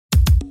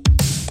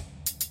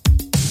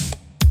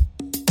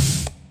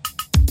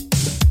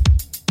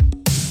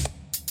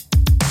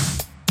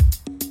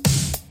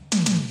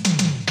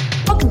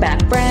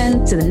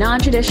listen to the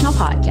Non-Traditional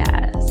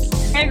Podcast.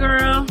 Hey,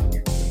 girl.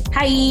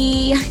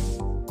 Hi.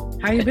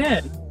 How you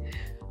been?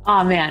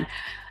 Oh, man.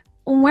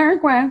 Quack,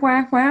 quack,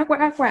 quack, quack,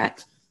 quack, quack.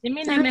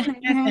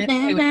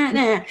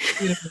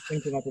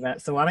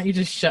 So why don't you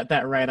just shut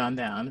that right on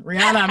down?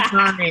 Rihanna, I'm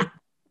sorry.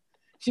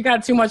 She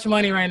got too much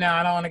money right now.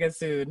 I don't want to get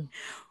sued.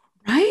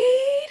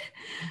 Right?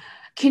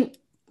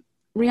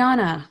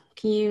 Rihanna,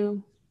 can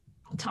you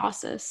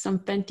toss us some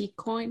Fenty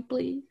coin,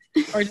 please?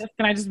 Or can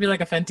I just be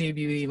like a Fenty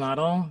beauty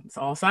model? It's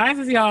all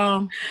sizes,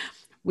 y'all.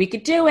 We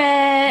could do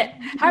it.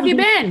 How have you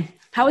been?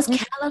 How is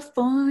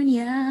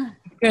California?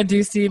 Good. Do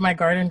you see my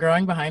garden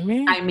growing behind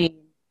me? I mean,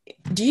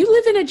 do you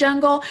live in a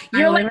jungle?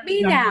 You're like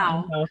me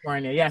now.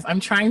 California. Yes,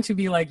 I'm trying to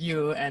be like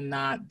you and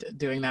not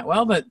doing that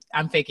well, but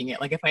I'm faking it.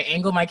 Like if I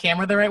angle my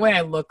camera the right way, I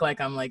look like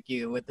I'm like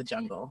you with the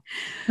jungle.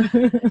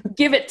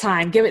 Give it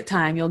time. Give it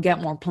time. You'll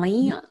get more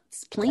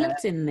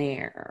plants in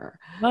there.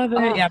 Love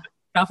it. Yeah.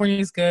 California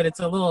is good. It's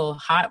a little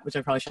hot, which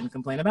I probably shouldn't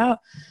complain about.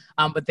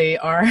 But they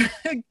are,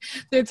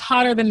 it's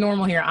hotter than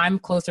normal here. I'm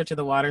closer to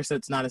the water, so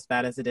it's not as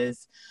bad as it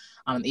is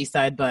on the east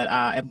side, but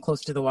I'm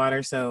close to the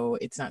water, so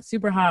it's not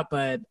super hot,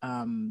 but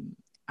I'm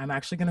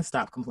actually going to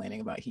stop complaining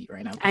about heat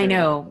right now. I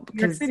know,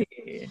 because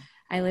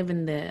I live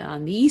on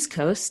the East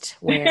Coast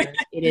where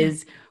it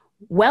is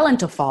well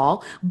into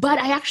fall, but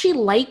I actually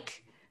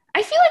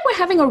I feel like we're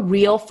having a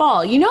real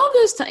fall. You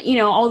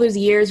know, all those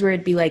years where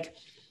it'd be like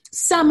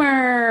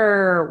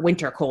summer,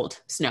 winter, cold,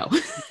 snow.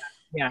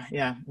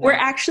 Yeah. We're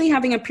actually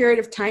having a period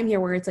of time here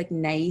where it's like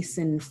nice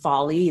and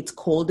fall-y. It's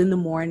cold in the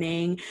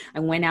morning.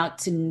 I went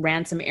out and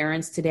ran some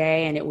errands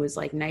today and it was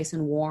like nice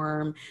and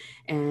warm.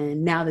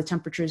 And now the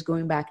temperature is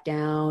going back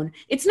down.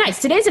 It's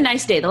nice. Today's a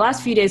nice day. The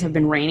last few days have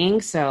been raining.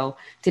 So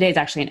today's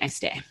actually a nice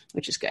day,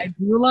 which is good. I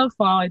do love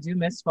fall. I do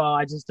miss fall.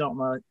 I just don't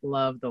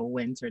love the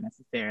winter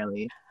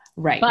necessarily.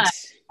 Right. But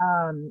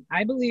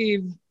I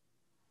believe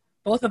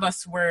both of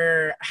us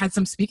had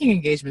some speaking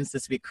engagements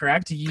this week,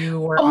 correct?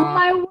 You were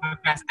on the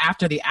podcast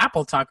after the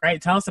Apple Talk,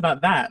 right? Tell us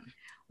about that.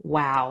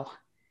 Wow.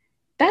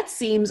 That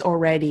seems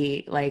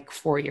already like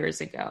 4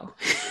 years ago.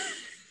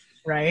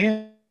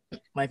 Right?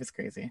 Life is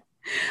crazy.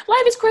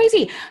 Life is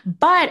crazy.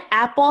 But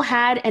Apple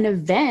had an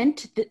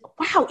event.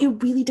 Wow,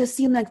 it really does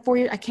seem like 4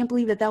 years. I can't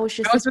believe that was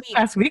just this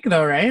past week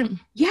though, right?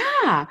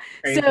 Yeah.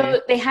 Crazy.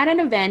 So they had an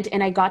event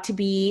and I got to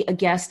be a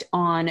guest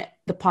on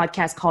the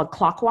podcast called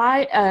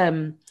Clockwise.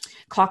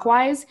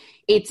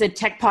 It's a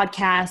tech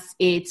podcast.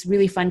 It's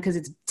really fun because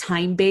it's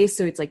time-based.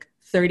 So it's like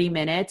 30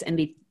 minutes and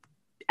they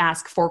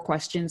ask 4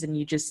 questions and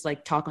you just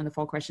like talk on the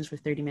 4 questions for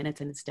 30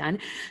 minutes and it's done.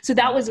 So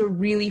that was a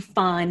really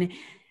fun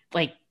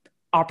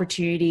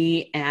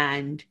opportunity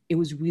and it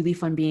was really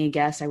fun being a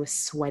guest. I was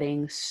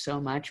sweating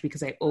so much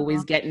because I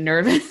always get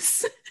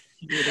nervous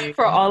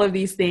for all of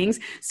these things.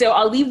 So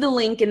I'll leave the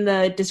link in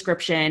the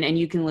description and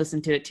you can listen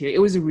to it too.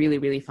 It was really,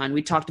 really fun.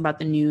 We talked about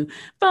the new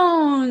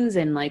phones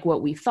and like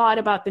what we thought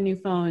about the new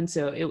phone.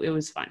 So it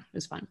was fun. It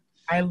was fun.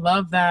 I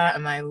love that.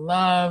 And I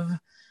love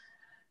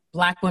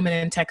Black women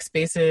in tech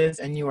spaces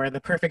and you are the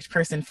perfect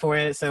person for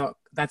it. So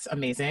that's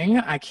amazing.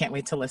 I can't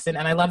wait to listen.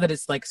 And I love that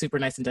it's like super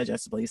nice and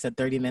digestible. You said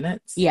 30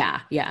 minutes. Yeah.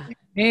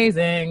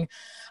 Amazing.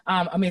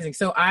 Amazing.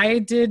 So I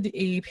did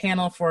a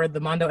panel for the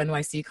Mondo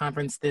NYC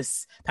conference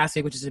this past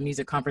week, which is a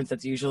music conference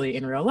that's usually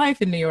in real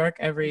life in New York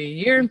every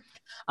year.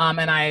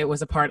 And I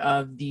was a part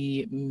of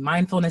the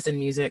mindfulness and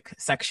music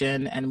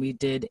section. And we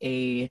did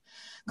a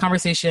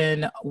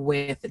conversation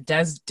with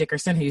Des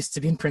Dickerson, who used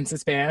to be in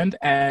Prince's band,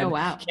 and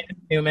Candace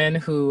Newman,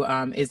 who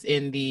is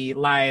in the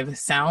live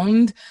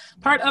sound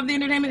part of the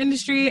entertainment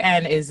industry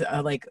and is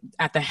like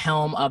at the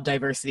helm of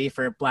diversity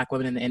for Black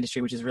women in the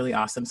industry, which is really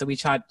awesome. So we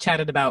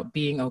chatted about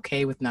being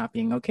okay with not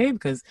being okay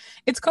because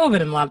it's COVID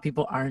and a lot of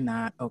people are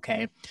not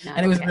okay.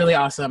 And it was really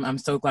awesome. I'm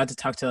so glad to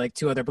talk to like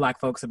 2 other Black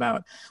folks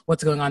about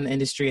what's going on in the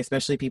industry,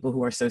 especially people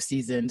who are so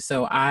seasoned.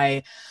 So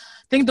I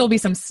think there'll be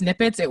some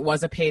snippets. It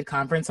was a paid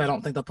conference, so I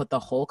don't think they'll put the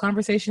whole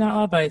conversation out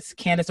loud, but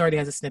Candace already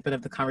has a snippet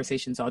of the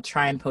conversation, so I'll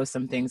try and post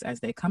some things as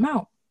they come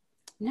out.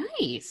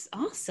 Nice.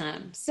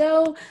 Awesome.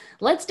 So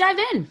let's dive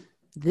in.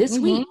 This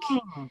week,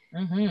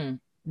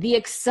 the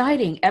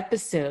exciting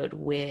episode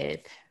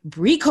with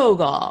Bree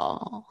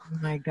Koegel. Oh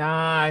my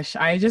gosh.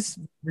 I just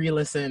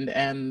re-listened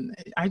and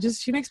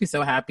she makes me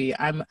so happy.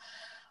 I'm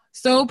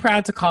so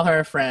proud to call her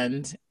a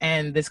friend.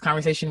 And this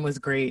conversation was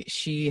great.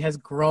 She has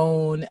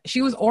grown.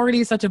 She was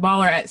already such a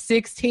baller at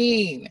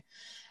 16.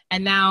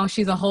 And now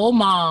she's a whole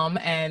mom.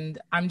 And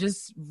I'm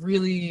just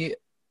really,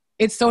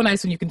 it's so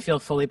nice when you can feel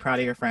fully proud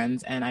of your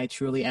friends. And I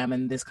truly am.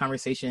 And this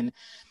conversation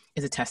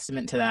is a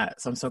testament to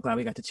that. So I'm so glad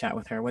we got to chat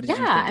with her. What did you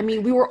think? I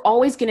mean, we were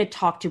always going to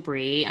talk to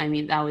Bree. I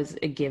mean, that was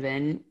a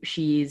given.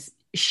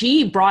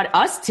 She brought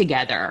us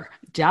together.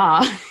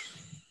 Duh.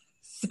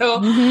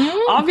 So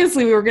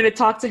obviously we were going to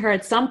talk to her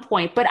at some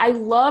point, but I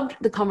loved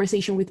the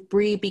conversation with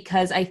Bree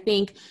because I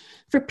think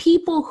for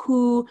people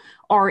who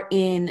are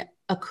in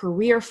a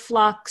career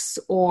flux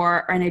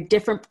or are in a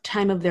different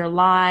time of their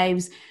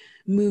lives,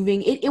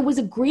 moving, it was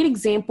a great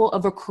example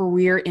of a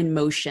career in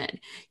motion.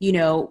 You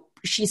know,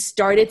 she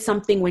started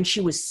something when she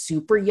was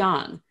super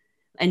young,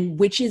 and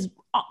which is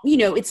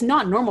it's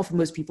not normal for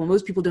most people.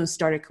 Most people don't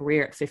start a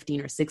career at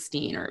 15 or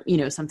 16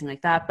 or, something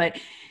like that. But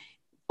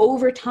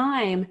over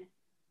time,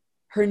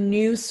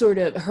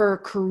 her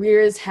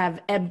careers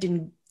have ebbed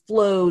and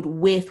flowed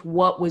with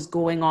what was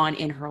going on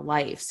in her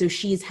life. So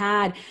she's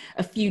had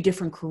a few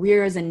different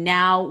careers, and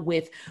now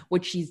with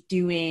what she's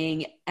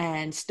doing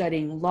and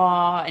studying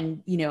law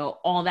and,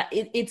 all that,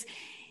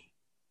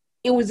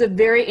 it was a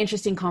very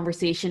interesting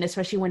conversation,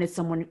 especially when it's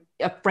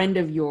a friend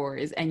of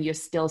yours, and you're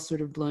still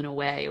sort of blown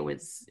away. It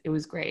was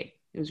great.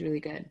 It was really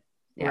good.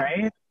 Yeah.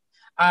 Right.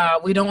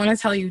 We don't want to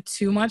tell you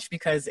too much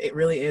because it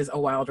really is a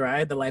wild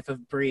ride, the life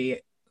of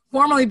Bree,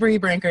 formerly Bree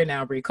Branker,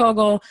 now Bree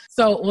Koegel.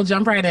 So we'll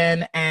jump right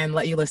in and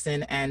let you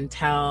listen and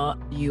tell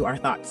you our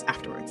thoughts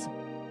afterwards.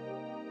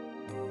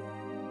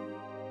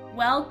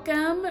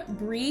 Welcome,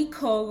 Bree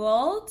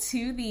Koegel,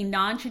 to the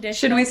non-traditional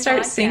Should we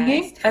start podcast.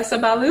 singing,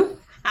 Esabalu?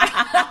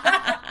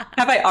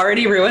 Have I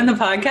already ruined the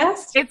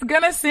podcast? It's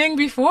gonna sing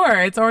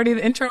before. It's already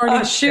the intro.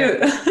 Oh, shoot.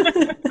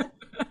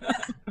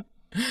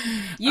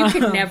 You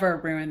could never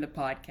ruin the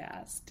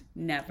podcast.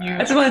 Never. I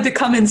just wanted to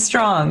come in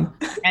strong.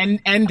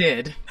 And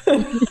did.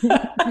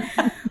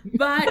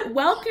 But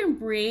welcome,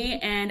 Bree,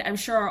 and I'm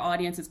sure our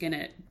audience is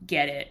gonna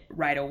get it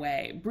right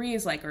away. Bree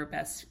is like our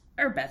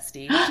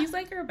bestie. She's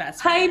like our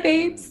best friend. Hi,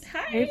 babes.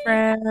 Hi. Hey,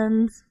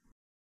 friends.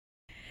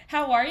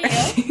 How are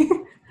you?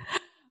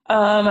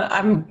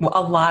 I'm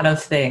a lot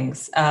of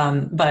things,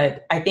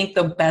 but I think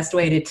the best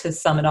way to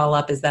sum it all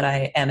up is that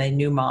I am a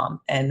new mom,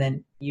 and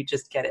then you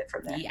just get it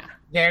from there. Yeah.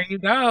 There you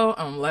go.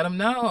 Let them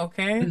know,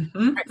 okay?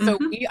 Mm-hmm, All right, so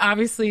we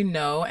obviously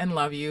know and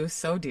love you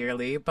so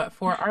dearly, but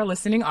for our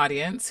listening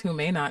audience who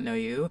may not know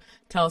you,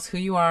 tell us who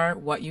you are,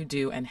 what you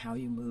do, and how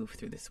you move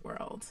through this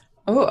world.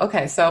 Oh,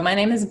 okay. So my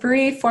name is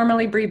Bree,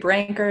 formerly Bree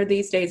Branker,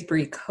 these days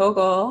Bree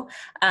Koegel.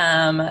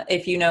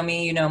 If you know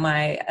me, you know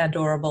my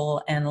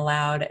adorable and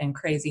loud and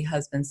crazy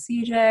husband,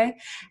 CJ.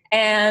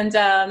 And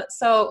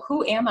so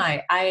who am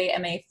I? I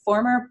am a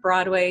former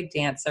Broadway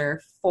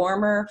dancer,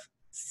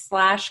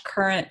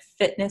 former/current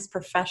fitness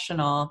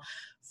professional,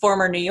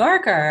 former New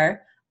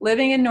Yorker,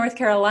 living in North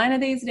Carolina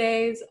these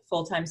days,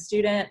 full-time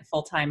student,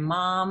 full-time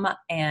mom,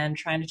 and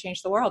trying to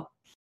change the world.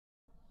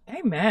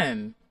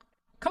 Amen.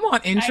 Come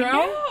on, intro.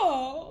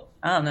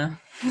 I don't know.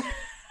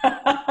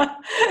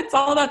 It's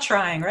all about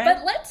trying, right?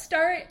 But let's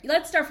start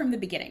from the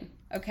beginning,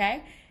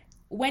 okay?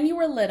 When you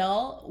were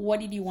little, what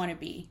did you want to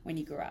be when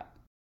you grew up?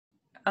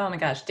 Oh my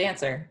gosh,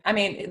 dancer. I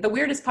mean, the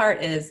weirdest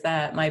part is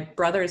that my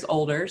brother is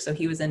older, so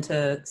he was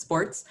into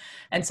sports.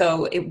 And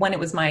so when it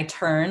was my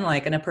turn,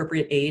 like an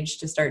appropriate age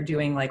to start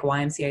doing like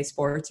YMCA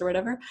sports or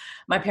whatever,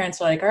 my parents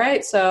were like, all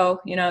right,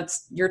 so,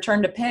 it's your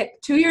turn to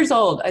pick. 2 years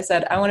old, I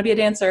said, I want to be a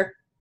dancer.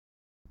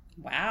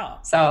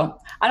 Wow. So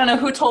I don't know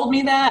who told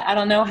me that. I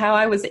don't know how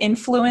I was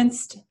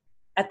influenced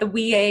at the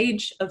wee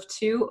age of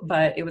 2,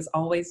 but it was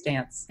always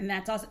dance. And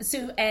that's awesome.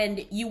 So,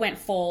 and you went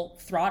full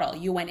throttle.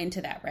 You went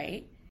into that,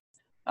 right?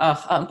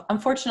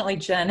 Unfortunately,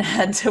 Jen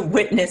had to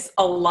witness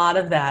a lot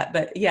of that.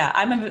 But yeah,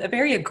 I'm a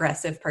very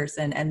aggressive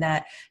person, and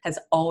that has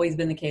always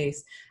been the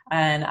case.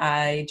 And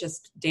I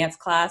just dance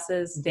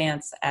classes,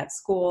 dance at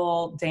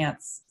school,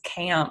 dance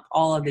camp,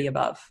 all of the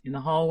above. In the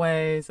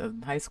hallways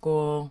of high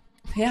school.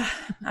 Yeah.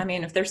 I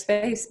mean, if there's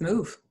space,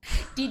 move.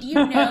 Did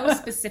you know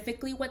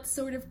specifically what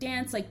sort of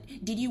dance? Like,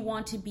 did you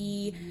want to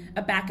be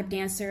a backup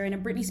dancer in a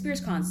Britney Spears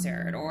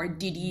concert? Or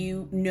did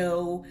you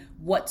know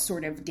what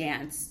sort of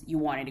dance you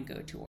wanted to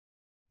go to?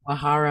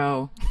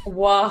 Waharo.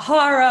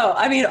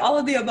 I mean, all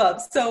of the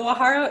above. So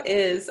Waharo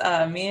is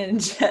me and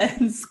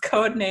Jen's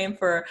code name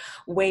for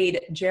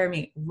Wade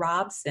Jeremy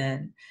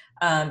Robson.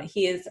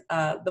 He is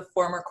the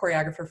former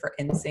choreographer for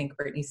NSYNC,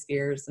 Britney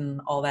Spears,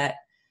 and all that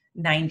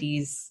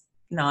 90s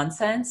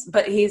nonsense,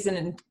 but he's an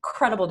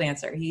incredible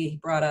dancer. He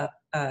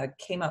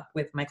came up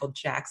with Michael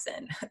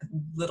Jackson,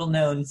 little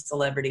known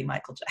celebrity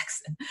Michael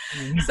Jackson.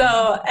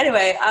 So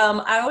anyway,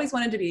 I always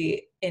wanted to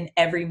be in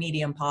every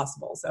medium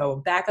possible. So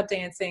backup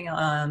dancing,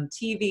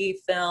 TV,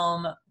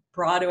 film,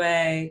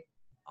 Broadway,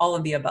 all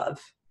of the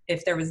above.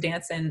 If there was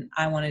dancing,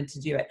 I wanted to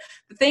do it.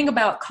 The thing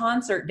about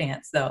concert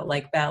dance though,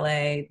 like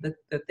ballet, the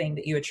thing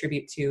that you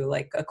attribute to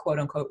like a quote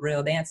unquote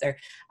real dancer,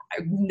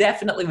 I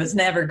definitely was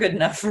never good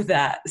enough for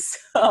that.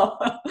 So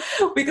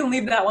we can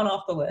leave that one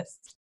off the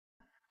list.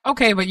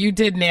 Okay, but you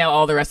did nail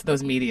all the rest of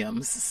those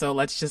mediums. So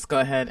let's just go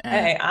ahead and...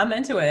 Hey, I'm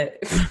into it.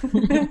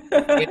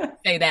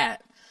 Say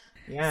that.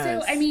 Yes.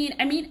 So, I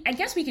mean, I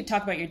guess we could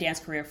talk about your dance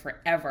career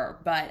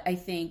forever, but I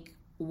think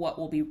what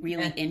will be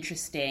really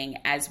interesting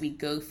as we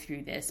go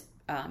through this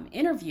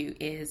interview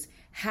is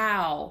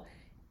how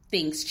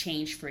things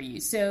change for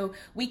you. So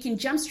we can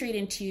jump straight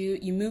into,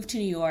 you move to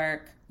New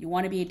York, you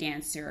want to be a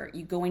dancer,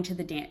 you go into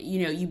the dance,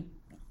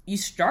 you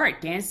start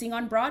dancing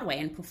on Broadway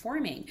and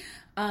performing.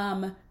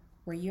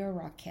 Were you a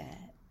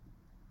rockette?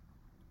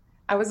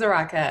 I was a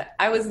rockette.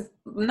 I was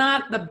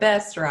not the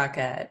best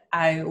rockette.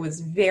 I was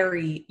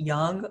very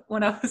young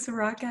when I was a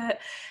rockette.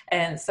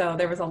 And so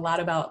there was a lot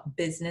about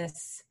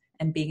business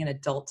and being an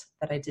adult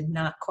that I did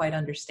not quite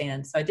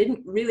understand. So I didn't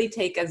really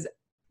take as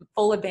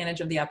full advantage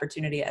of the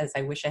opportunity as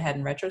I wish I had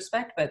in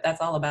retrospect, but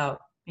that's all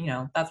about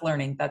that's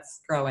learning,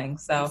 that's growing.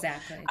 So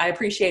exactly. I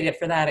appreciate it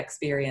for that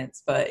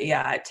experience. But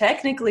yeah,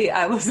 technically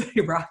I was a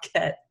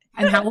Rockette.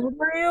 And how old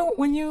were you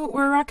when you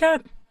were a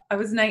Rockette? I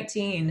was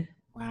 19.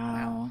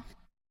 Wow.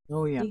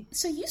 Oh yeah.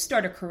 So you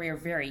start a career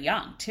very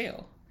young too.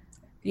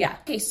 Yeah.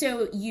 Okay,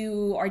 so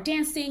you are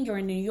dancing, you're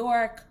in New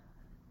York.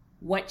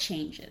 What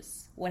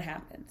changes? What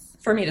happens?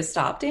 For me to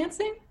stop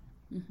dancing?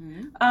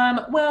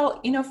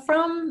 Well,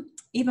 from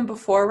even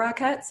before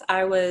Rockettes,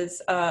 I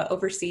was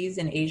overseas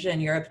in Asia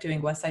and Europe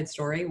doing West Side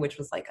Story, which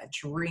was like a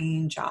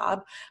dream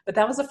job. But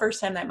that was the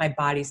first time that my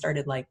body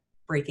started like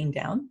breaking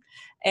down.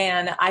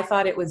 And I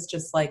thought it was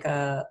just like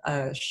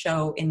a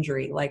show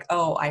injury. Like,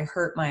 oh, I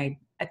hurt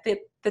at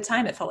the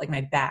time it felt like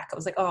my back. I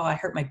was like, oh, I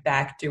hurt my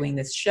back doing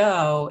this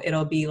show.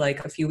 It'll be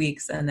like a few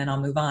weeks and then I'll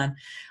move on.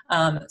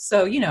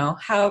 So,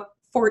 how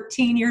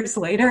 14 years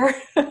later,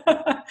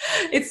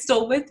 it's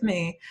still with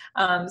me.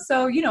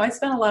 So, I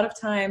spent a lot of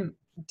time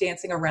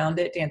dancing around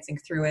it, dancing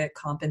through it,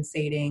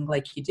 compensating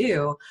like you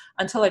do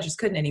until I just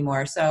couldn't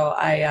anymore. So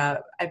I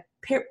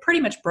pretty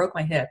much broke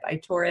my hip. I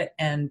tore it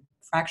and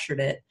fractured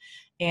it.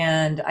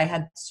 And I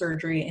had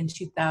surgery in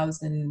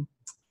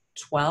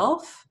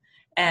 2012.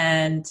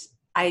 And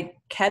I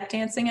kept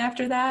dancing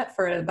after that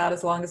for about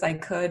as long as I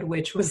could,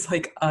 which was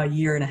like a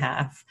year and a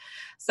half.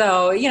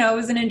 So, it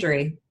was an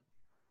injury.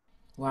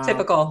 Wow.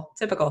 Typical.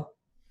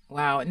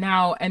 Wow.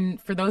 Now,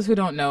 and for those who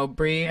don't know,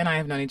 Bree and I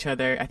have known each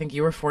other. I think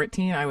you were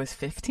 14. I was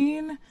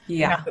 15.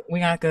 Yeah. We're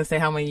not going to say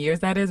how many years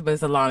that is, but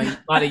it's a lot of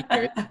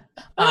years.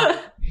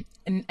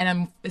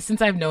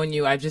 Since I've known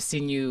you, I've just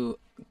seen you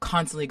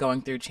constantly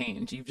going through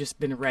change. You've just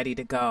been ready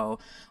to go.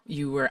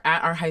 You were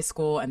at our high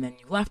school and then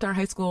you left our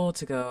high school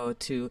to go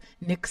to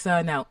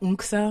NICSA, now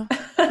UNCSA,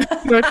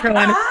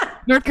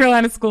 North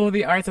Carolina School of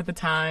the Arts at the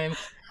time.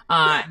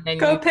 And then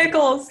Go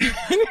Pickles!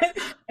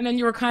 And then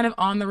you were kind of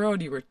on the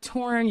road. You were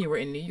touring. You were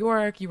in New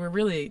York. You were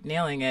really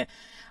nailing it.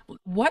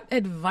 What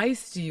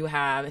advice do you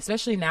have,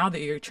 especially now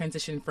that you're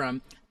transitioned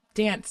from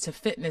dance to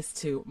fitness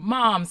to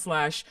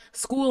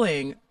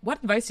mom/schooling?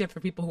 What advice do you have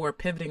for people who are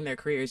pivoting their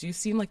careers? You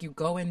seem like you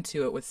go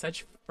into it with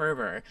such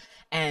fervor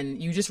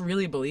and you just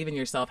really believe in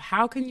yourself.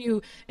 How can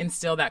you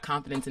instill that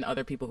confidence in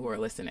other people who are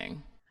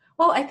listening?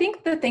 Well, I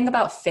think the thing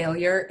about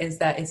failure is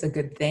that it's a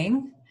good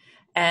thing.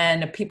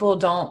 And people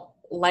don't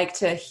like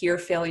to hear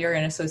failure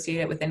and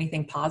associate it with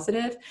anything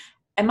positive.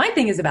 And my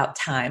thing is about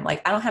time.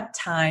 Like, I don't have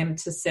time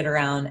to sit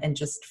around and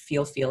just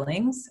feel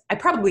feelings. I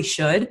probably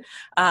should,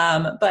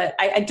 but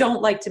I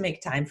don't like to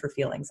make time for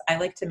feelings. I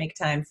like to make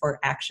time for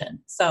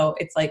action. So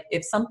it's like,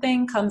 if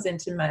something comes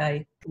into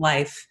my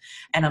life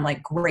and I'm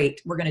like,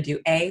 great, we're going to do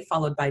A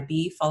followed by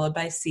B followed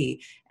by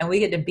C. And we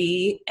get to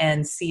B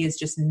and C is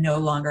just no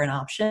longer an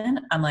option.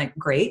 I'm like,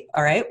 great.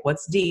 All right.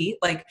 What's D?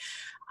 Like,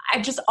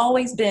 I've just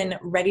always been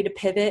ready to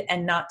pivot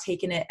and not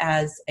taken it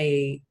as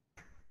a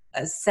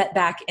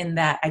setback in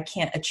that I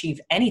can't achieve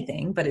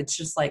anything, but it's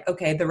just like,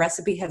 okay, the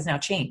recipe has now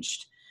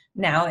changed.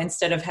 Now,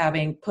 instead of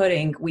having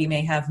pudding, we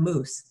may have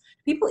mousse.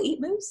 People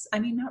eat mousse? I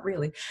mean, not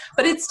really,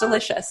 but it's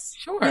delicious.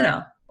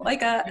 Sure.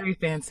 Like very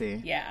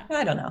fancy. Yeah.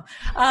 I don't know.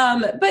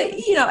 But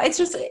it's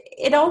just,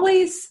 it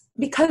always,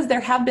 because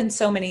there have been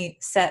so many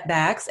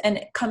setbacks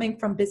and coming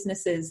from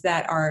businesses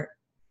that are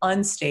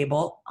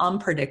unstable,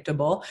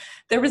 unpredictable,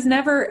 there was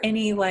never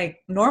any like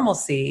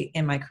normalcy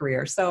in my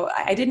career. So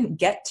I didn't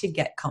get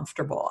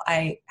comfortable.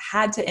 I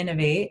had to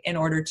innovate in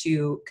order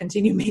to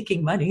continue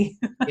making money.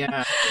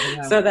 Yeah.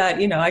 So that,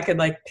 I could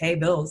like pay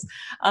bills.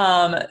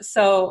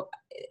 So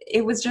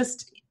it was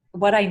just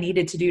what I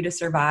needed to do to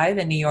survive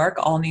in New York.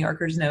 All New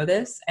Yorkers know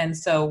this. And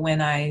so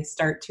when I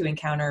start to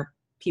encounter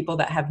people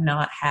that have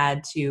not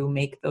had to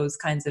make those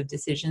kinds of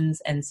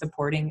decisions and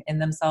supporting in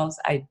themselves,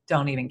 I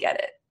don't even get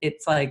it.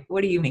 It's like,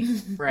 what do you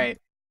mean? Right.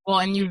 Well,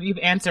 and you've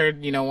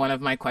answered, one of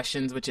my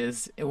questions, which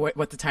is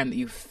what's the time that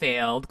you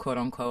failed, quote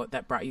unquote,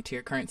 that brought you to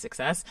your current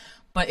success.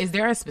 But is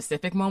there a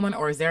specific moment,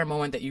 or is there a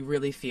moment that you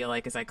really feel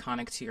like is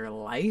iconic to your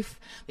life,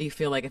 that you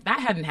feel like if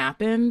that hadn't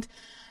happened,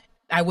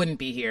 I wouldn't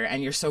be here?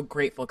 And you're so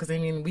grateful because,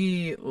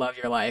 we love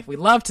your life. We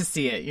love to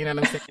see it. You know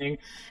what I'm saying?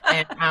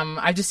 And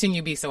I've just seen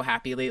you be so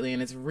happy lately,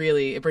 and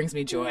it brings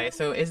me joy.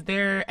 So is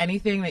there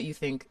anything that you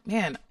think,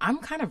 man, I'm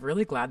kind of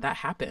really glad that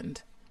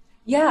happened?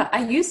 Yeah,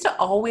 I used to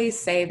always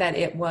say that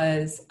it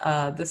was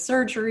the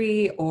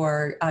surgery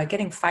or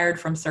getting fired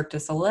from Cirque du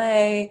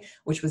Soleil,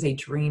 which was a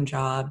dream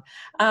job.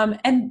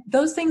 And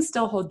those things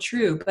still hold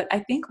true. But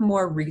I think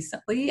more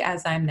recently,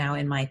 as I'm now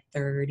in my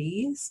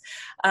 30s,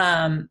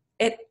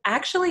 it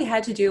actually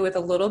had to do with a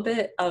little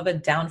bit of a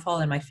downfall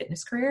in my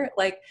fitness career.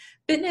 Like,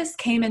 fitness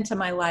came into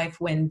my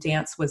life when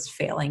dance was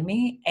failing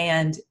me.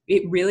 And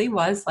it really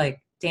was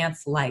like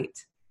dance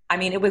light.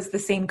 It was the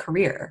same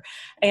career.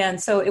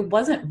 And so it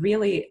wasn't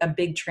really a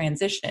big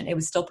transition. It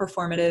was still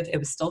performative. It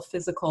was still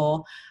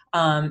physical.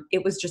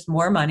 It was just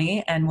more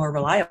money and more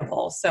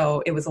reliable.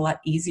 So it was a lot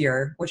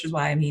easier, which is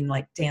why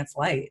like dance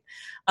light.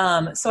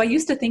 So I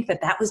used to think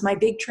that was my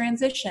big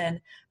transition.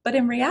 But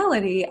in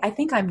reality, I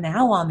think I'm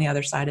now on the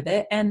other side of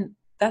it. And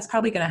that's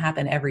probably going to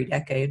happen every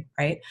decade,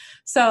 right?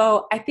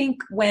 So I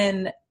think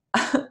when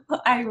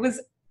I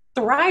was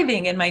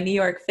thriving in my New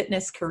York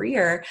fitness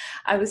career.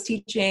 I was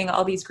teaching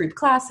all these group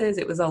classes.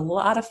 It was a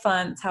lot of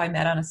fun. It's how I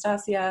met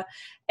Anastasia.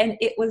 And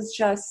it was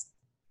just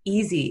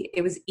easy.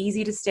 It was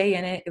easy to stay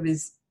in it. It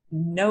was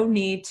no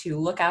need to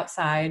look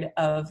outside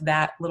of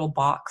that little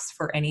box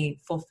for any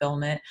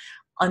fulfillment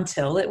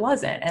until it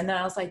wasn't. And then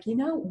I was like,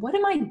 what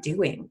am I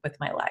doing with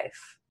my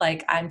life?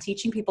 Like, I'm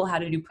teaching people how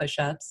to do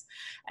push-ups,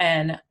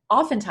 and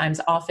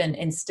often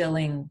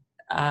instilling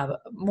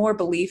more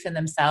belief in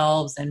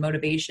themselves and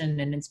motivation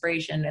and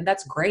inspiration. And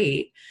that's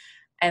great.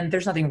 And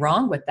there's nothing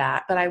wrong with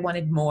that. But I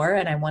wanted more,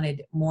 and I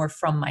wanted more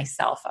from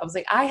myself. I was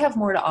like, I have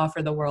more to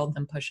offer the world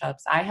than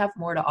push-ups. I have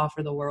more to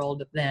offer the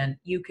world than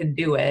you can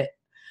do it.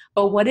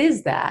 But what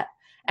is that?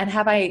 And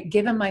have I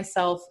given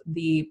myself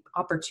the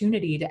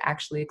opportunity to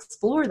actually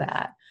explore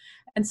that?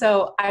 And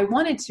so I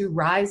wanted to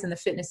rise in the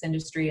fitness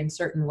industry in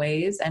certain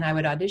ways, and I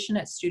would audition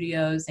at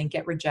studios and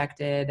get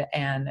rejected,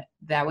 and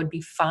that would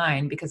be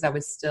fine because I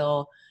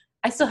still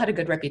had a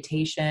good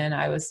reputation.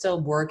 I was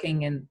still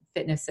working in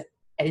fitness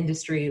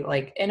industry,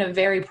 like in a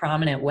very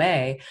prominent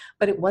way,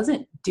 but it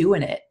wasn't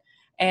doing it.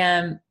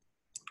 And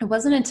it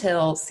wasn't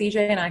until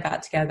CJ and I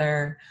got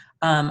together.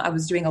 I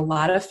was doing a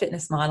lot of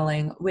fitness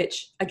modeling,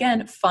 which,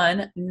 again,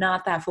 fun,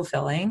 not that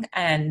fulfilling,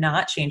 and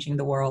not changing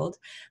the world.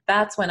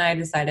 That's when I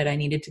decided I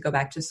needed to go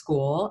back to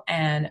school.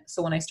 And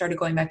so when I started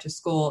going back to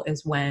school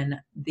is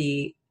when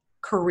the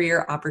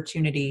career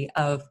opportunity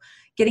of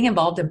getting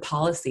involved in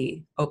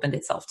policy opened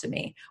itself to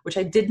me, which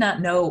I did not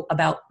know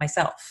about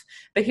myself.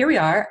 But here we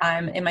are.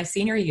 I'm in my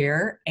senior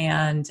year,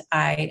 and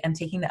I am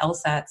taking the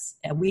LSATs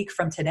a week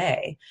from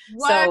today.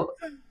 What? So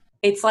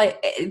it's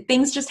like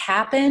things just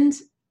happened.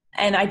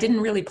 And I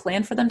didn't really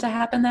plan for them to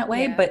happen that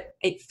way, but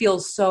it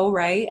feels so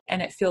right.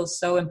 And it feels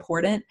so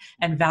important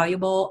and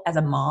valuable as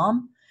a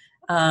mom.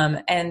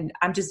 And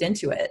I'm just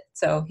into it.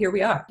 So here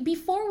we are.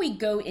 Before we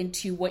go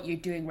into what you're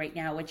doing right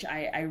now, which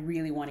I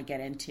really want to get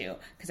into,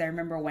 because I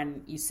remember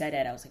when you said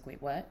it, I was like,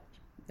 wait, what?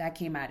 That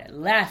came out of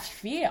left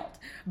field.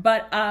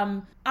 But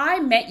I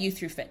met you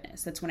through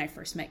fitness. That's when I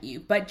first met you.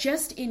 But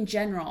just in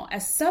general,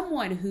 as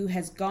someone who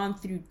has gone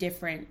through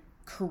different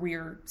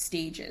career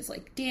stages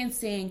like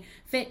dancing,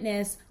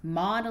 fitness,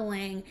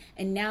 modeling,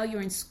 and now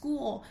you're in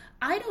school,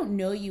 I don't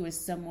know you as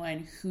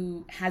someone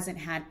who hasn't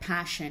had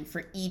passion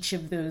for each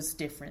of those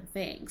different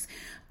things.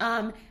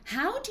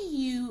 How do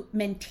you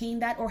maintain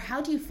that, or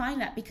how do you find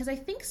that? Because I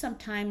think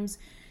sometimes,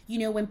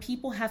 when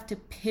people have to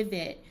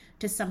pivot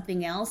to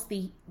something else,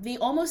 they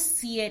almost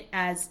see it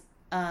as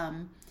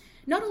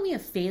not only a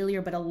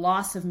failure, but a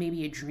loss of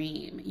maybe a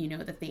dream,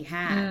 that they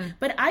had.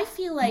 But I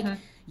feel like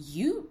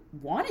you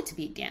wanted to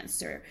be a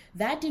dancer.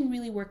 That didn't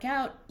really work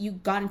out. You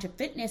got into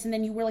fitness, and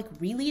then you were like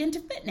really into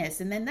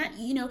fitness. And then that,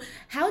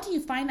 how do you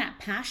find that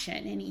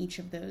passion in each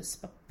of those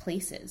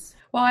places?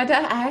 Well,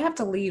 I have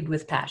to lead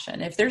with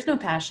passion. If there's no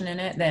passion in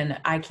it, then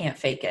I can't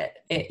fake it.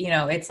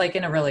 It's like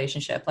in a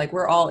relationship, like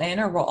we're all in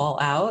or we're all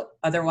out.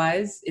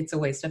 Otherwise, it's a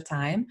waste of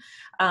time.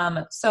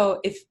 So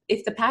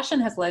if the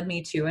passion has led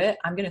me to it,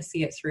 I'm going to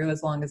see it through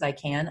as long as I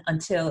can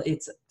until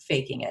it's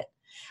faking it.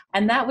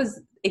 And that was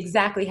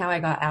exactly how I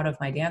got out of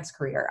my dance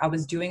career. I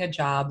was doing a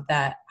job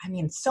that,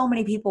 so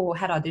many people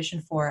had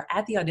auditioned for.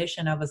 At the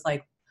audition, I was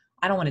like,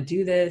 I don't want to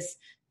do this.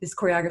 This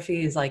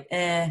choreography is like,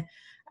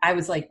 I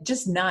was like,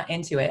 just not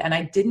into it. And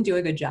I didn't do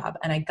a good job,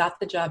 and I got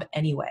the job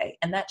anyway.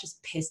 And that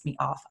just pissed me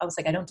off. I was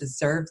like, I don't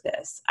deserve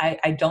this.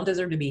 I don't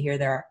deserve to be here.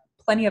 There are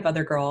plenty of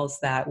other girls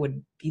that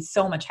would be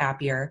so much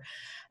happier.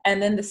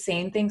 And then the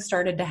same thing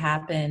started to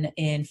happen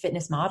in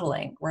fitness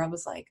modeling, where I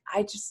was like,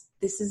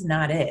 this is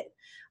not it.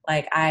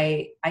 Like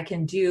I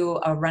can do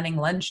a running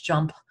lunge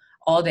jump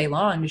all day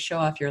long to show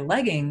off your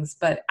leggings,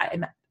 but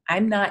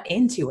I'm not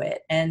into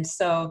it. And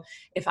so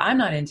if I'm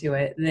not into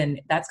it, then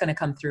that's going to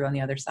come through on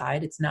the other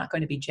side. It's not going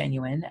to be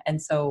genuine.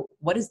 And so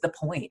what is the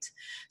point?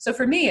 So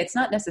for me, it's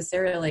not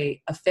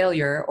necessarily a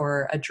failure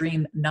or a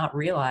dream not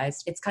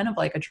realized. It's kind of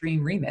like a dream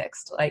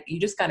remixed. Like you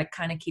just got to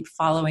kind of keep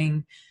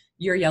following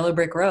your yellow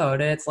brick road.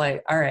 And it's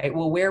like, all right,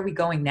 well, where are we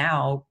going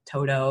now,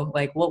 Toto?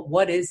 Like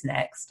what is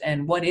next?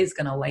 And what is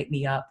going to light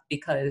me up?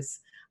 Because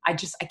I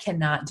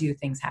cannot do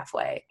things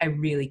halfway. I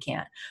really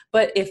can't.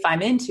 But if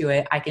I'm into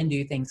it, I can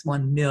do things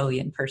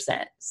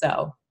 1,000,000%.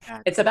 So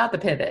it's about the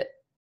pivot.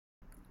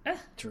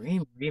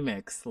 Dream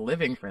remix,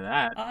 living for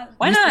that.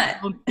 Why not?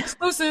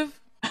 Exclusive.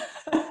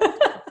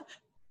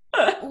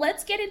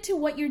 Let's get into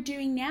what you're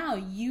doing now.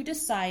 You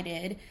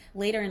decided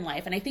later in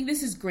life, and I think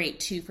this is great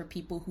too for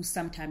people who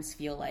sometimes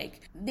feel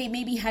like they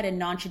maybe had a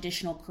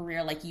non-traditional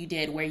career like you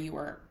did, where you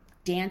were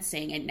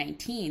dancing at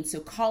 19, so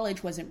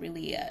college wasn't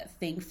really a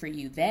thing for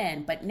you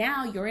then, but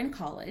now you're in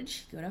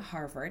college, go to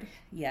Harvard.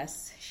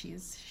 Yes,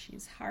 she's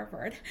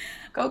Harvard.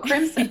 Go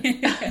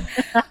Crimson.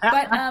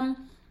 But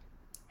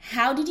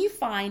how did you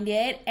find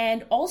it?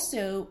 And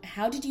also,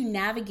 how did you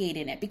navigate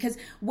in it? Because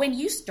when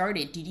you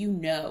started, did you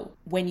know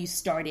when you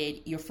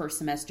started your first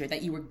semester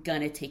that you were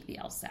going to take the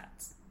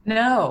LSATs?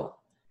 No,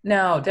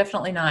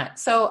 definitely not.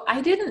 So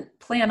I didn't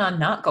plan on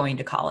not going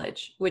to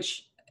college,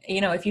 which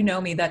if you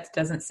know me, that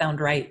doesn't sound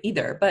right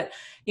either. But,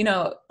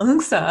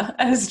 UNCSA,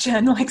 as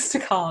Jen likes to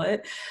call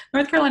it,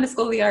 North Carolina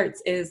School of the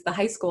Arts, is the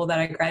high school that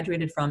I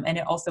graduated from, and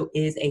it also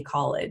is a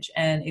college.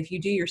 And if you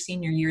do your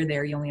senior year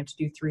there, you only have to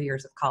do 3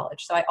 years of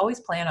college. So I always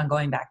plan on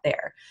going back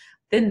there.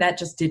 Then that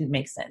just didn't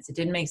make sense. It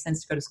didn't make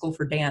sense to go to school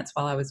for dance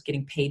while I was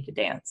getting paid to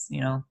dance,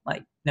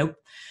 nope.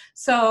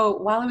 So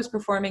while I was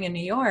performing in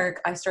New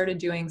York, I started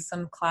doing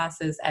some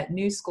classes at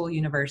New School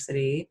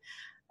University,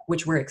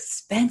 which were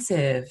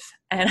expensive.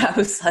 And I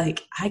was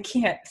like, I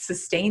can't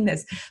sustain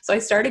this. So I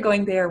started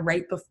going there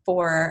right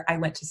before I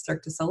went to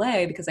Cirque du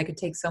Soleil because I could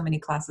take so many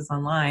classes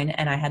online,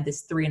 and I had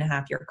this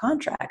 3.5-year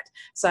contract.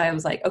 So I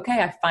was like,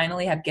 okay, I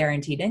finally have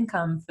guaranteed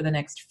income for the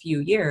next few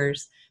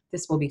years.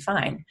 This will be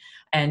fine.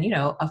 And,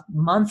 a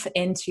month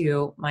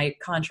into my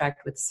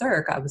contract with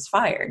Cirque, I was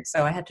fired.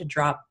 So I had to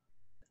drop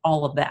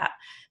all of that.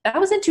 That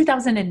was in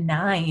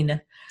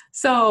 2009.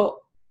 So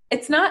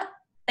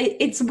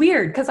it's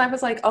weird because I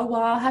was like, oh,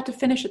 well, I'll have to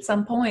finish at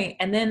some point.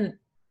 And then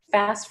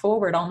fast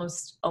forward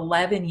almost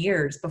 11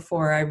 years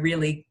before I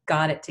really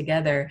got it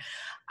together.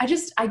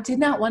 I did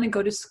not want to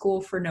go to school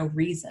for no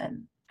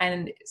reason.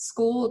 And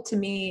school to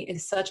me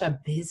is such a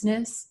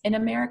business in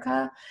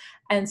America.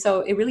 And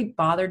so it really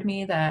bothered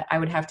me that I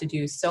would have to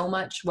do so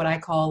much what I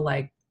call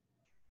like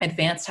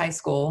advanced high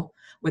school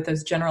with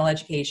those general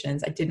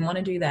educations. I didn't want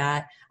to do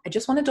that. I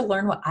just wanted to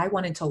learn what I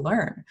wanted to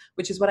learn,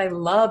 which is what I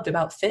loved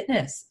about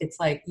fitness. It's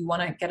like, you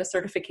want to get a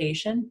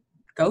certification,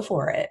 go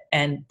for it.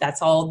 And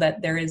that's all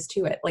that there is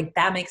to it. Like,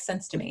 that makes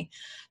sense to me.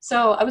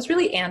 So I was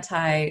really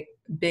anti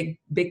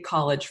big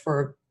college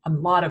for a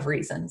lot of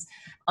reasons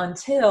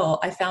until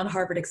I found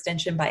Harvard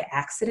Extension by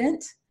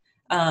accident.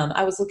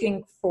 I was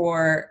looking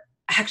for,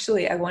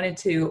 I wanted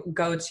to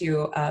go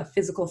to a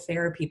physical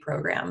therapy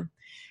program,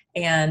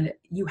 and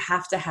you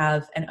have to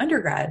have an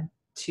undergrad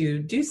to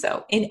do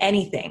so in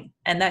anything.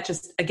 And that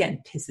just,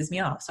 again, pisses me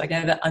off. So I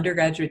got an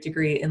undergraduate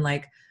degree in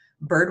like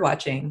bird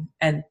watching,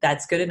 and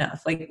that's good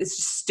enough. Like, it's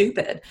just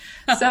stupid.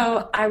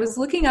 So I was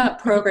looking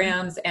up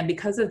programs, and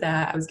because of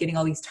that, I was getting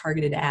all these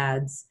targeted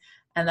ads.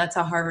 And that's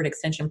how Harvard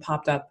Extension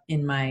popped up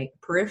in my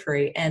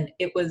periphery. And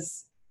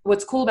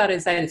what's cool about it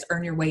is that it's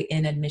earn your way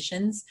in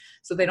admissions.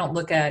 So they don't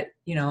look at,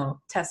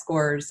 test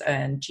scores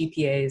and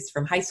GPAs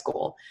from high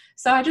school.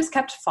 So I just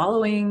kept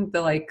following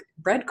the like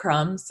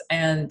breadcrumbs,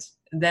 and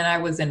then I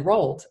was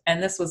enrolled.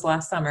 And this was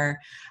last summer.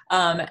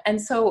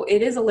 And so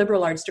it is a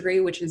liberal arts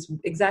degree, which is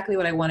exactly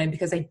what I wanted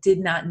because I did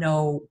not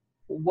know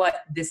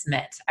what this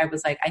meant. I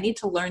was like, I need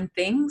to learn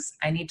things.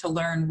 I need to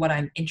learn what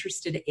I'm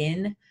interested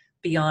in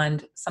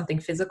beyond something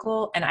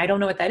physical. And I don't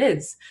know what that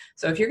is.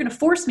 So if you're going to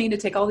force me to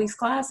take all these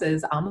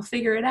classes, I'm going to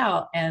figure it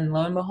out. And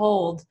lo and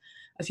behold,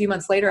 a few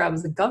months later, I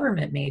was a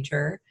government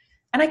major,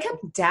 and I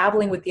kept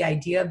dabbling with the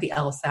idea of the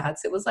LSATs.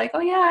 It was like, oh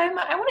yeah,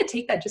 I want to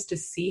take that just to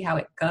see how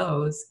it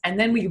goes. And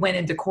then we went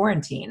into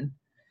quarantine.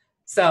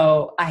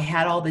 So I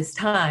had all this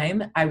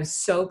time. I was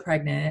so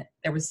pregnant.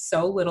 There was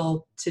so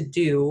little to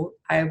do.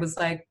 I was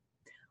like,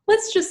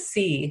 let's just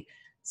see.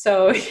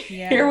 So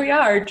Here we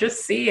are,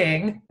 just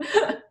seeing.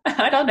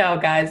 I don't know,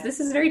 guys. This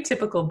is very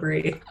typical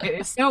Bree.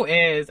 It so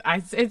is.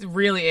 It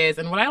really is.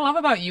 And what I love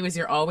about you is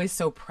you're always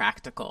so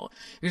practical.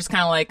 You're just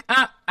kind of like,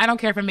 I don't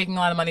care if I'm making a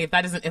lot of money. If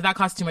that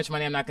costs too much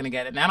money, I'm not going to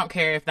get it. And I don't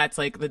care if that's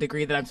like the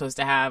degree that I'm supposed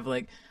to have.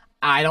 Like,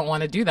 I don't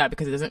want to do that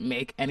because it doesn't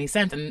make any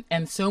sense.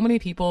 And so many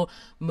people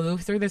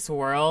move through this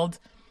world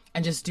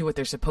and just do what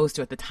they're supposed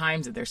to at the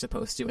times that they're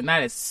supposed to. And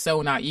that is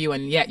so not you.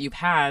 And yet you've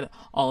had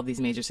all of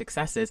these major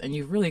successes, and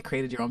you've really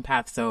created your own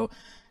path. So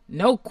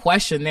no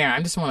question there.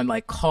 I just want to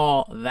like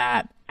call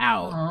that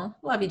out. Aww,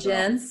 love you,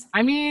 Jens.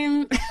 I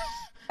mean,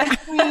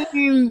 we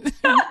gotta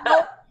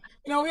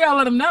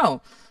let them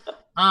know.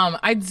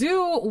 I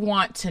do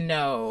want to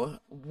know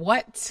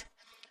what,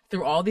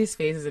 through all these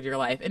phases of your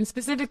life, and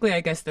specifically,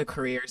 I guess, the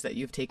careers that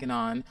you've taken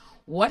on,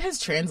 what has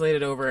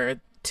translated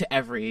over to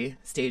every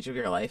stage of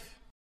your life?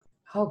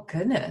 Oh,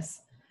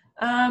 goodness.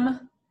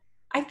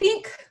 I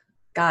think,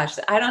 gosh,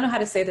 I don't know how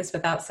to say this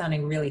without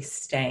sounding really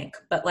stank,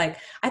 but like,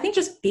 I think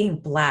just being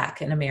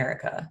Black in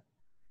America.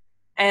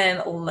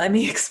 And let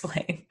me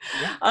explain.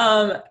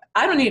 Yeah.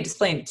 I don't need to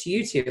explain it to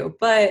you two,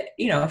 but,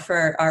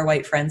 for our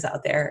white friends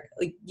out there,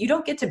 like, you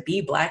don't get to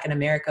be Black in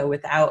America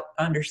without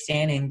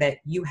understanding that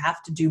you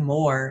have to do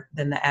more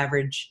than the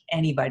average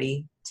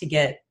anybody to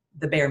get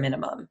the bare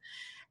minimum.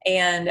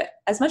 And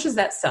as much as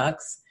that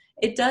sucks,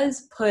 it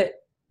does put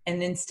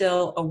and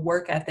instill a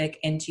work ethic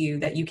into you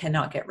that you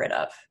cannot get rid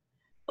of.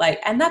 Like,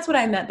 and that's what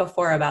I meant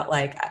before about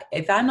like,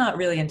 if I'm not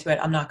really into it,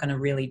 I'm not going to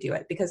really do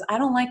it, because I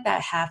don't like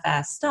that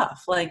half-ass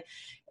stuff. Like,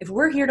 if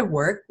we're here to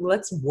work,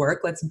 let's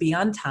be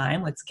on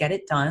time, let's get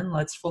it done,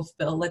 let's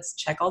fulfill, let's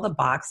check all the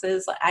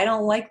boxes. I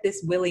don't like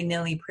this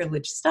willy-nilly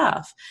privilege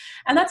stuff.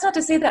 And that's not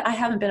to say that I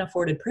haven't been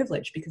afforded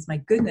privilege, because my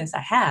goodness,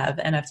 I have,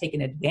 and I've taken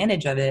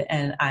advantage of it,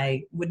 and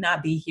I would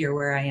not be here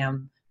where I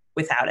am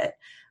without it.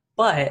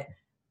 But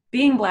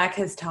being Black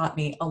has taught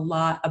me a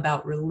lot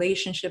about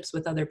relationships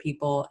with other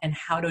people and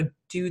how to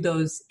do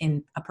those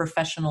in a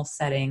professional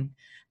setting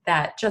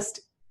that just,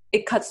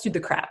 it cuts through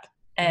the crap.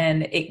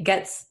 and it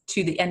gets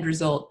to the end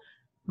result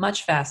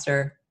much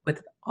faster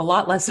with a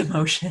lot less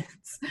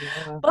emotions.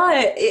 Yeah.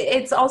 But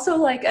it's also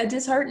like a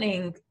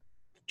disheartening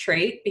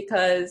trait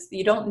because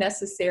you don't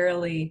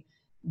necessarily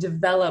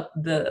develop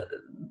the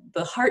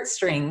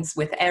heartstrings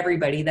with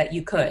everybody that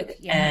you could.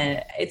 Yeah.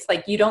 And it's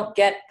like you don't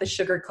get the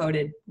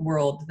sugar-coated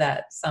world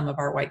that some of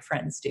our white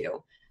friends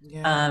do.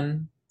 Yeah.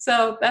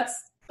 So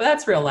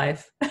that's real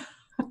life.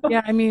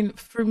 Yeah, I mean,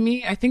 for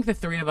me, I think the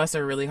three of us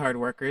are really hard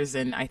workers.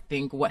 And I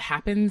think what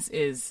happens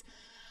is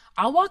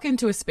I'll walk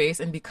into a space,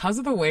 and because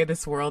of the way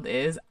this world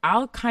is,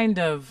 I'll kind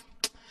of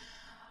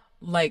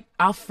like,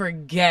 I'll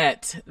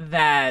forget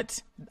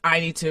that I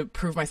need to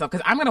prove myself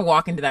because I'm going to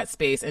walk into that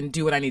space and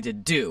do what I need to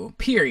do,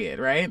 period,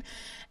 right?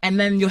 And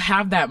then you'll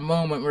have that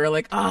moment where you're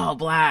like, oh,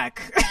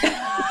 Black. You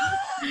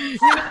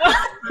know?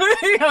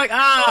 You're like,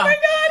 ah.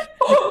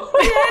 Oh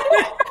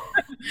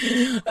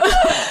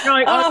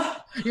my God.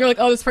 You're like,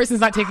 oh, this person's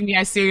not taking me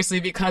as seriously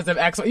because of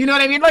X. You know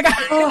what I mean? Like,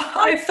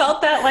 I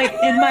felt that like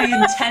in my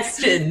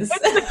intestines.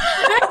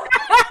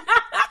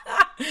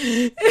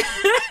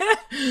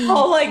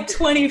 All like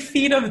 20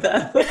 feet of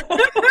them.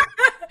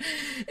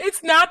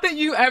 It's not that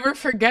you ever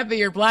forget that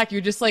you're Black.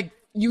 You're just like,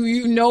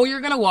 you know you're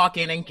going to walk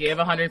in and give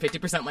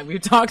 150% like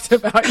we've talked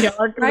about,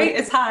 y'all. Right?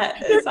 It's hot.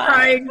 It's hot.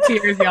 Crying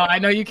tears, y'all. I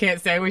know you can't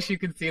say. I wish you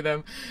could see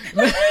them.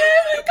 Oh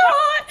my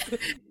God.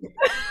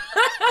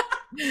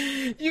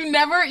 You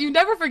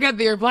never forget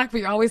that you're Black, but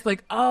you're always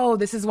like, oh,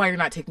 this is why you're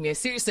not taking me as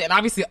seriously. And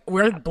obviously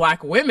we're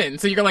Black women,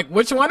 so you're like,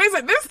 which one is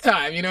it this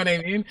time? You know what I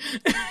mean?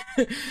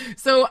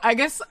 So I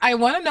guess I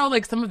want to know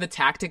like some of the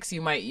tactics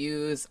you might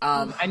use.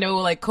 I know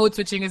like code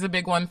switching is a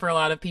big one for a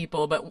lot of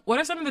people, but what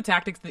are some of the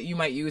tactics that you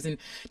might use? And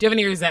do you have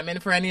any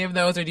resentment for any of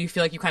those, or do you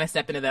feel like you kind of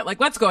step into that? Like,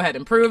 let's go ahead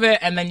and prove it,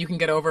 and then you can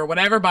get over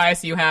whatever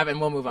bias you have,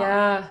 and we'll move on.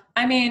 Yeah,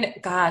 I mean,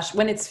 gosh,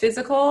 when it's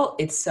physical,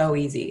 it's so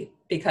easy.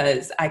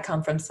 Because I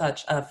come from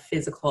such a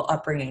physical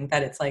upbringing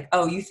that it's like,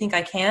 oh, you think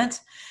I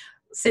can't?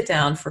 Sit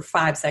down for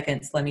 5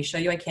 seconds. Let me show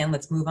you I can.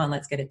 Let's move on.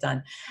 Let's get it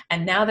done.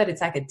 And now that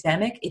it's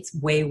academic, it's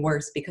way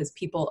worse because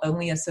people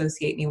only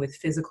associate me with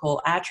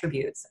physical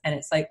attributes. And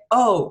it's like,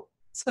 oh,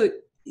 so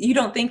you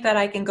don't think that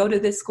I can go to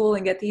this school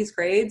and get these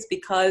grades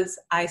because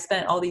I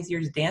spent all these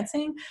years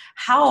dancing?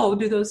 How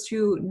do those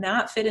two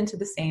not fit into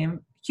the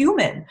same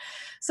human?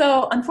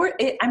 So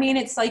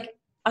it's like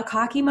a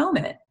cocky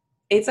moment.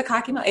 It's a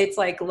cocky moment. It's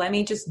like, let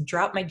me just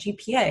drop my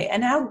GPA.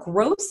 And how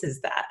gross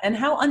is that? And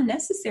how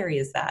unnecessary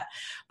is that?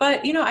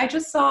 But, you know, I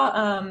just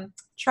saw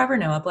Trevor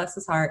Noah, bless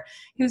his heart.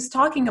 He was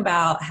talking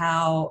about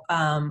how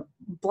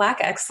Black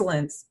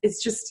excellence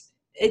is just,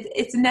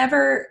 it's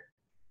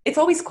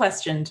always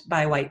questioned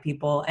by white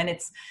people. And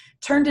it's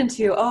turned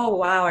into, oh,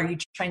 wow, are you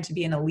trying to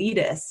be an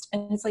elitist?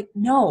 And it's like,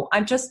 no,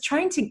 I'm just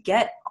trying to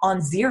get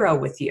on zero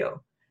with you,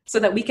 so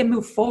that we can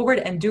move forward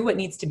and do what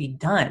needs to be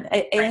done.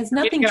 It has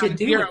nothing to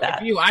do with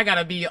that. I got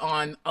to be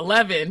on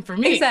 11 for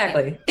me.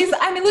 Exactly.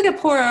 Look at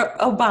poor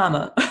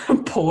Obama.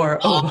 Poor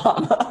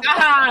Obama.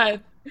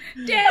 God.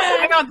 Dad.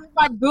 I don't do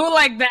my boo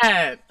like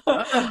that.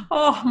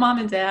 Oh, mom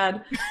and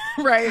dad.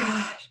 Right.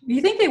 Gosh.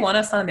 You think they want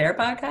us on their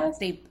podcast?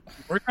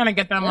 We're trying to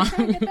get them on.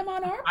 Trying to get them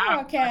on our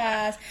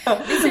podcast.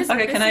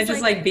 Can I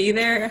just like be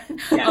there?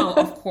 Yeah. Oh,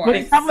 of course.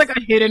 We have like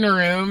a hidden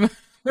room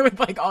with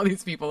like all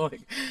these people. Like,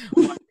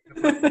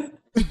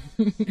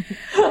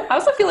 I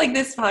also feel like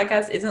this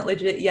podcast isn't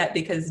legit yet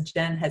because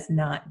Jen has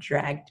not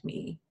dragged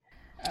me.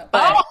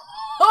 But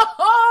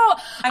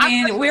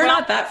we're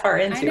not that far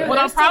into it. What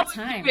I'll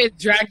probably do is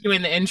drag you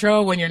in the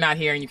intro when you're not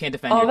here and you can't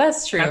defend. Oh,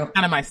 that's true. That's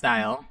kind of my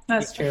style.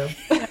 That's true.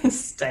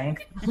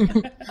 Stank.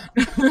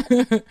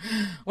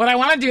 What I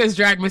want to do is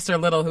drag Mr.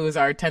 Little, who is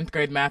our 10th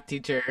grade math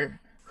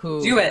teacher,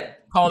 who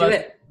called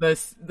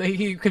us.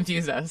 He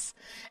confused us.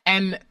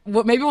 And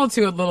maybe we'll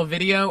do a little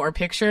video or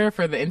picture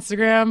for the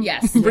Instagram.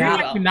 Yes. We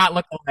do not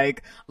look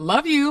alike.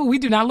 Love you. We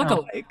do not look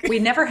alike. We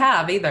never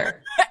have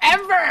either.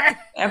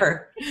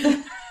 Ever.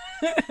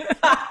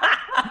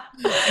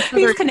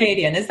 He's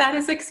Canadian. Is that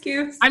his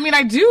excuse? I mean,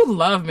 I do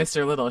love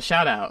Mr. Little.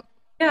 Shout out.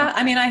 Yeah.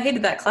 I mean, I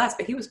hated that class,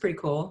 but he was pretty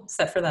cool,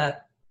 except for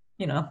that,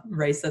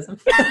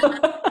 racism.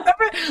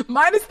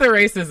 Minus the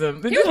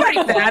racism. He was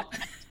pretty bad.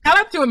 Shout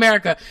out to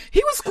America.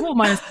 He was cool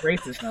minus the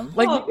racism.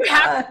 Like, you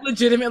have to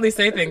legitimately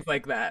say things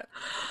like that.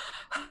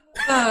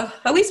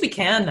 At least we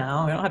can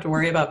now. We don't have to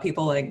worry about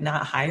people like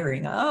not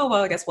hiring. Oh,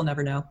 well, I guess we'll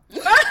never know.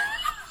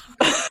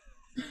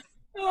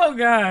 Oh,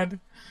 God.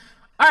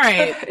 All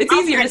right. It's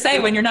easier to say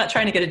when you're not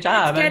trying to get a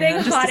job. I'm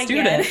just a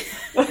student.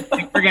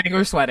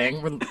 We're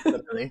sweating. We're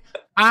literally.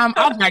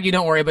 I'll drag you,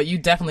 don't worry, but you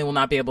definitely will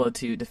not be able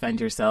to defend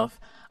yourself.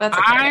 That's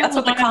okay. That's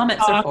what the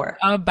comments are for.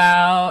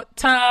 About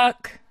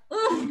Tuck.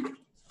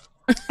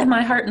 And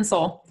my heart and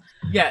soul.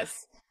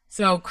 Yes.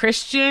 So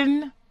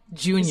Christian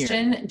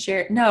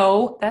Jr.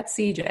 No, that's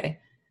CJ.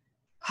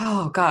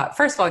 Oh, God.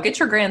 First of all, get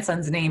your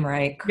grandson's name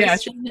right.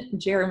 Christian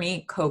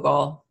Jeremy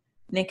Koegel.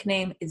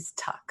 Nickname is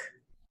Tuck.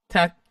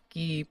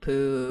 Tucky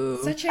Poo.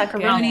 Such a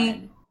good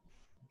one.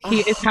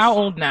 He is how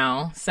old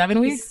now? 7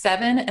 weeks? He's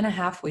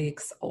 7.5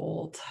 weeks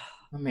old.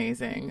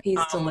 Amazing.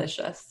 He's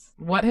delicious.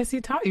 What has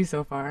he taught you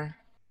so far?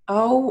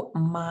 Oh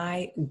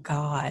my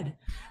God.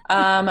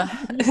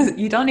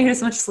 You don't need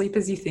as much sleep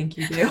as you think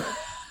you do.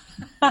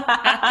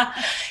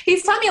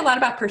 He's taught me a lot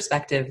about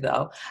perspective,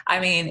 though. I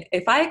mean,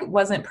 if I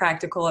wasn't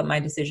practical at my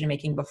decision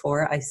making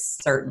before, I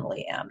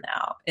certainly am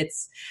now.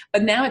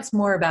 But now it's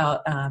more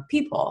about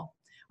people.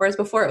 Whereas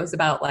before it was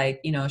about like,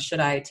 you know,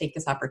 should I take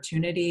this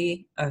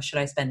opportunity? Should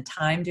I spend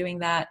time doing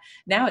that?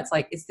 Now it's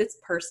like, is this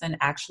person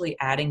actually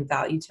adding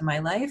value to my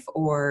life?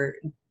 Or,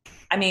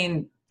 I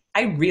mean,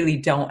 I really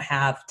don't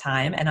have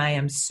time, and I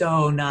am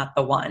so not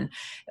the one.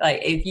 Like,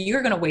 if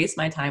you're going to waste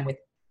my time with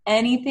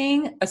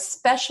anything,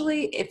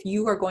 especially if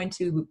you are going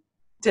to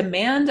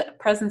demand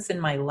presence in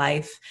my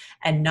life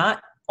and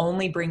not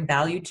only bring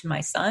value to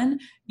my son,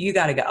 you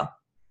got to go.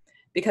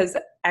 Because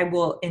I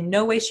will in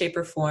no way, shape,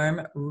 or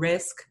form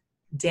risk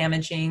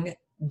damaging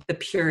the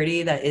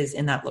purity that is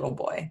in that little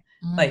boy.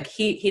 Like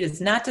he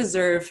does not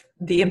deserve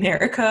the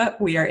America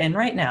we are in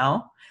right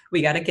now.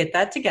 We got to get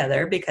that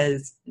together,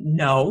 because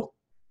no,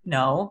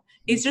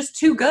 he's just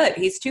too good.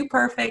 He's too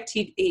perfect.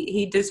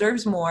 He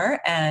deserves more,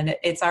 and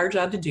it's our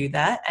job to do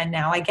that. And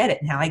now I get it.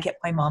 Now I get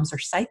why moms are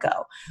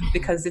psycho,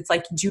 because it's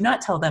like, do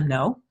not tell them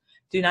no.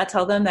 Do not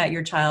tell them that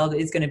your child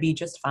is going to be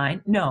just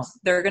fine. No,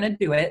 they're going to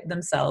do it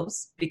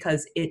themselves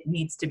because it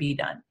needs to be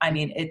done. I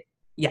mean,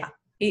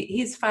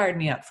 he's fired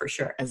me up for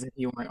sure. As if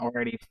you weren't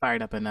already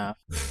fired up enough.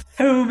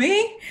 Who,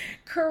 me?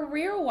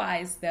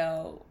 Career-wise,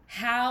 though,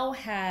 how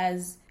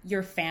has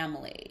your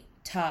family,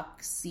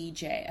 Tuck,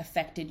 CJ,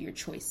 affected your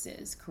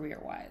choices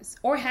career-wise?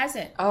 Or has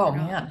it? Oh,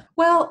 man.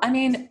 Well, I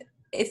mean,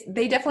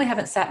 they definitely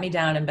haven't sat me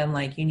down and been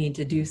like, you need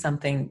to do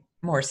something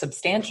more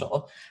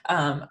substantial.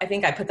 I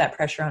think I put that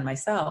pressure on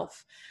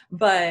myself,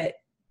 but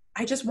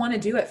I just want to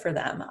do it for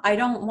them. I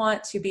don't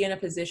want to be in a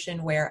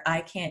position where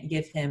I can't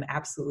give him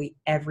absolutely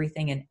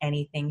everything and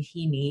anything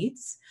he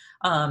needs.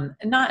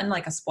 Not in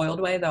like a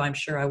spoiled way, though I'm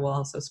sure I will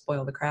also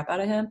spoil the crap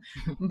out of him.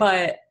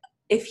 But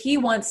if he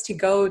wants to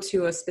go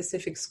to a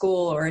specific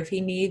school, or if he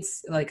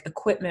needs like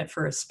equipment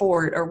for a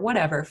sport or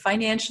whatever,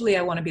 financially,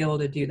 I want to be able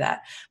to do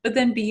that. But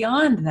then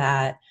beyond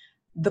that,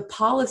 the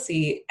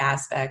policy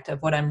aspect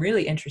of what I'm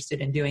really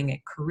interested in doing it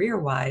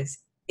career-wise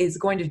is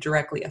going to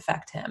directly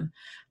affect him.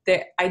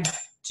 I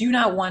do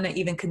not want to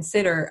even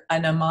consider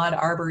an Ahmaud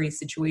Arbery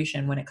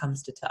situation when it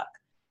comes to Tuck.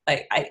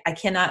 Like I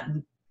cannot,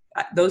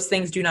 those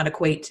things do not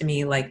equate to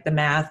me. Like the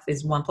math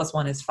is 1 +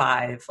 1 is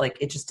 5. Like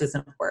it just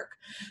doesn't work.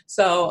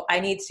 So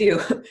I need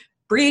to,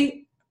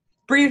 Bree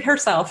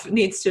herself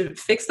needs to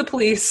fix the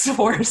police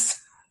force.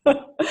 I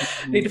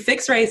need to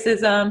fix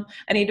racism.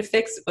 I need to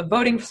fix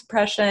voting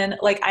suppression.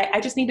 Like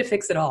I just need to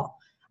fix it all.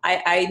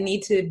 I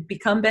need to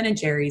become Ben and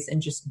Jerry's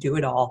and just do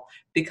it all,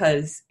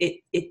 because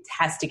it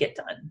has to get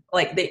done.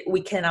 Like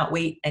we cannot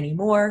wait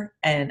anymore.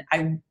 And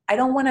I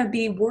don't want to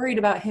be worried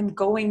about him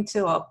going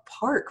to a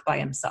park by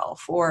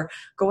himself, or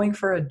going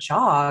for a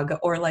jog,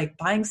 or like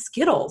buying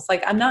Skittles.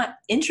 Like I'm not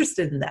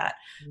interested in that.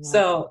 Yeah.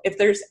 So if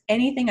there's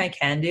anything I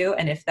can do,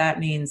 and if that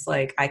means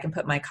like I can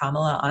put my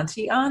Kamala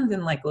auntie on,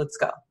 then like, let's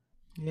go.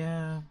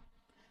 Yeah.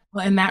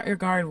 Well, in that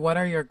regard, what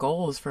are your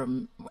goals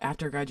from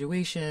after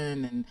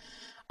graduation, and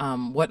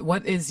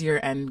what is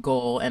your end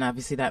goal? And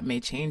obviously that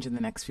may change in the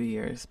next few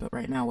years, but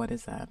right now, what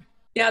is that?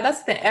 Yeah,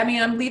 that's the, I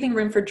mean, I'm leaving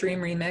room for Dream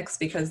Remix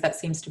because that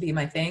seems to be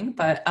my thing.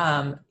 But,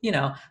 you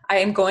know, I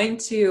am going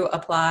to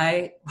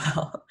apply.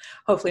 Well,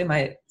 hopefully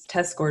my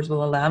test scores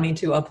will allow me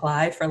to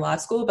apply for law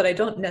school, but I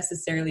don't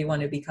necessarily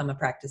want to become a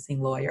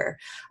practicing lawyer.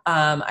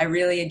 I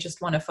really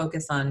just want to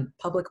focus on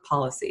public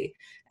policy.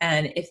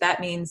 And if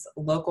that means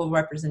local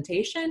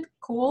representation,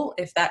 cool.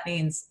 If that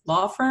means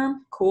law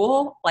firm,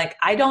 cool. Like,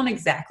 I don't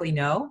exactly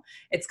know.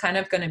 It's kind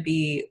of going to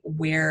be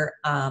where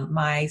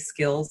my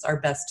skills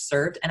are best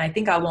served. And I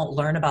think I won't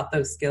learn about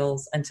those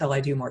skills until I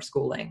do more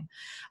schooling,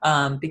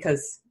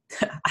 because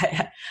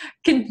I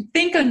can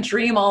think and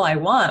dream all I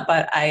want,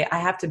 but I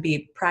have to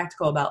be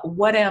practical about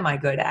what am I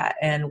good at,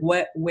 and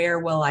where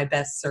will I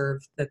best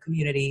serve the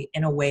community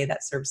in a way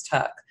that serves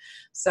Tuck.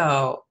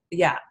 So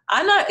yeah,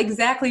 I'm not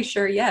exactly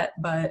sure yet,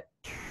 but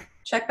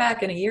check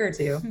back in a year or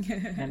two.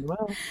 And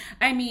well,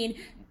 I mean,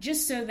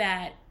 just so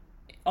that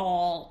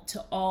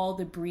all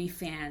the Bree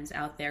fans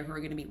out there who are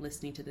going to be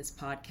listening to this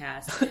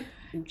podcast,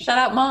 shout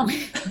out, Mom,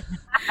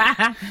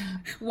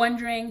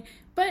 wondering,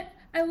 but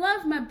I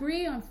love my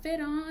Bree on Fit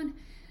On.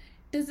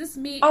 Does this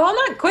mean? Oh, I'm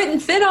not quitting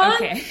Fit On.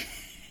 Okay.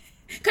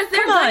 Because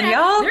Come on,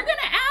 y'all. They're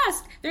gonna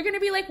ask. They're gonna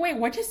be like, "Wait,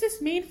 what does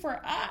this mean for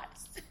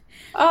us?"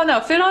 Oh no,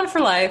 Fit On for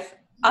life.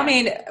 Yeah. I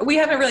mean, we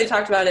haven't really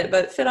talked about it,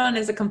 but Fit On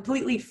is a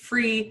completely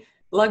free,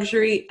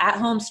 luxury,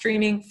 at-home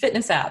streaming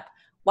fitness app.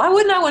 Why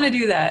wouldn't I want to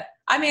do that?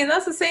 I mean,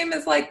 that's the same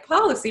as like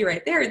policy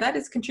right there. That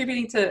is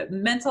contributing to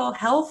mental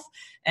health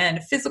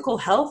and physical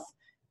health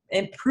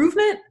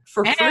improvement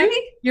for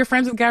free. You're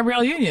friends with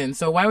Gabrielle Union,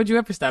 so why would you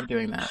ever stop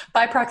doing that?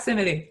 By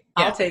proximity.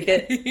 Yeah. I'll take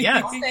it.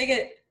 Yes. I'll take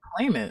it.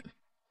 Claim it.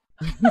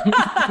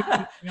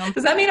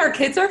 Does that mean our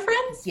kids are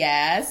friends?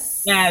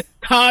 Yes. Yes.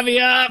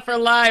 Kavya for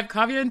life.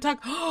 Kavya and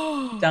Tuck.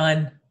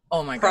 Done.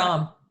 Oh my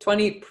God.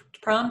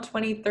 Prom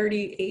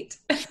 2038.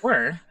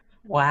 Sure.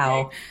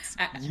 Wow.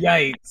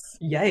 Yikes.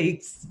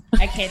 Yikes.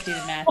 I can't do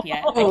the math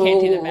yet. I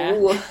can't do the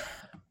math.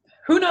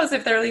 Who knows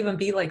if there'll even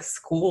be like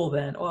school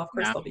then? Well, of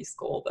course No. there'll be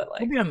school, but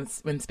like We'll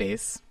be in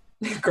space.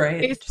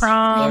 great. Space Just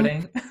prom.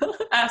 floating.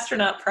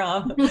 Astronaut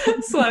prom.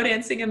 Slow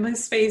dancing in my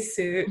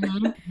spacesuit.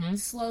 Mm-hmm.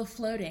 Slow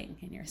floating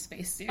in your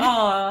spacesuit.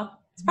 Aw.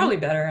 It's probably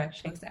better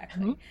actually.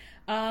 Exactly.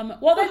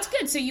 Well, that's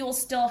good. So you will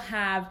still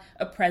have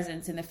a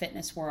presence in the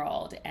fitness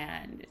world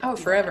and Oh, do all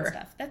forever. that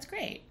stuff. That's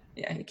great.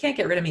 Yeah, you can't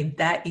get rid of me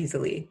that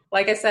easily.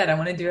 Like I said, I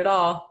want to do it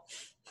all.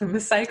 I'm a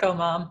psycho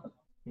mom.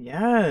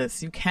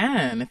 Yes, you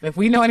can. If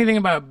we know anything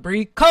about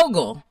Bree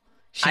Koegel,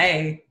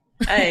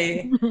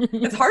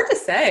 It's hard to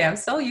say. I'm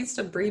still used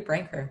to Bree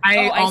Branker.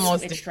 I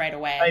almost switched right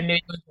away. I knew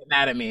you would get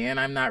mad at me, and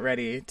I'm not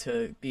ready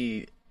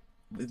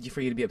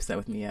for you to be upset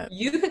with me yet.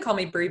 You could call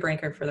me Bree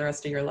Branker for the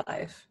rest of your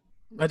life.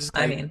 I'll just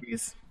call you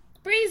Breeze.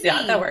 Breezy.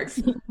 Yeah, that works.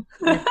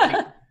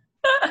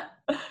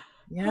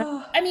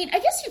 Yeah. I mean, I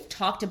guess you've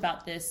talked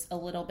about this a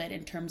little bit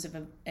in terms of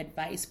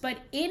advice, but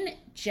in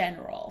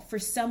general, for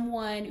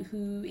someone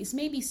who is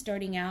maybe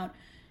starting out,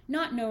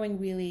 not knowing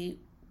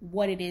really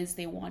what it is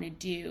they want to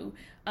do,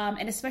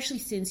 and especially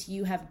since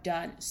you have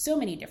done so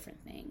many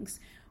different things,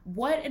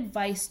 what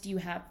advice do you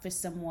have for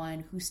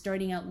someone who's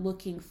starting out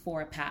looking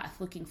for a path,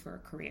 looking for a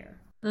career?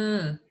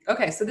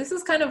 Okay, so this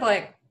is kind of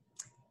like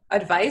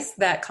advice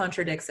that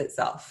contradicts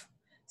itself.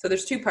 So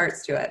there's two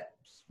parts to it.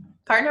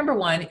 Part number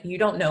one, you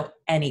don't know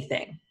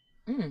anything.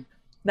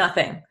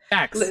 Nothing.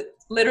 Facts.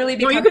 Literally.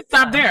 No, you could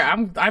stop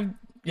there.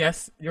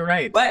 Yes, you're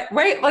right. But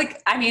right,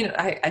 like, I mean,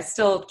 I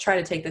still try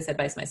to take this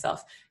advice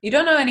myself. You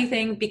don't know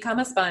anything, become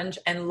a sponge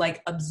and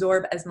like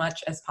absorb as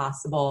much as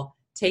possible.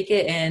 Take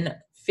it in,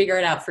 figure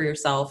it out for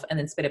yourself, and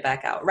then spit it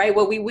back out, right?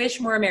 What we wish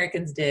more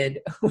Americans did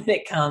when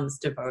it comes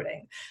to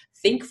voting.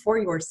 Think for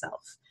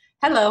yourself.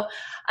 Hello.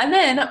 And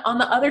then on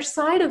the other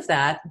side of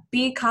that,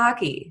 be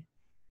cocky.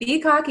 Be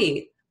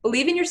cocky.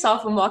 Believe in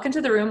yourself and walk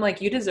into the room like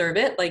you deserve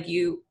it, like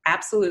you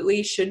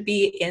absolutely should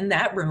be in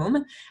that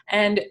room,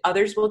 and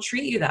others will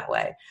treat you that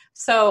way.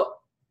 So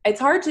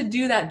it's hard to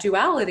do that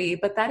duality,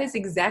 but that is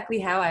exactly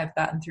how I've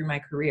gotten through my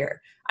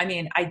career. I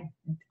mean, I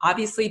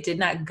obviously did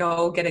not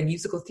go get a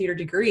musical theater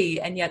degree,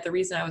 and yet the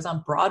reason I was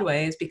on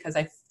Broadway is because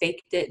I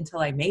faked it until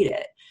I made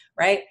it,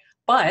 right?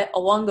 But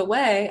along the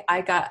way,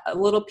 I got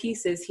little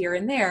pieces here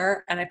and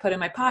there, and I put in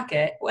my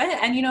pocket.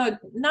 And, you know,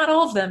 not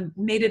all of them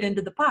made it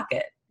into the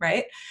pocket,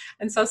 right?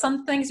 And so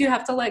some things you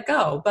have to let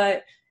go.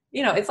 But,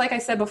 you know, it's like I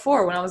said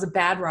before, when I was a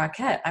bad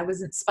Rockette, I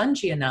wasn't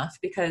spongy enough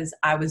because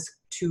I was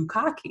too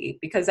cocky.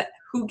 Because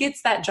who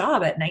gets that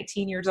job at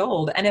 19 years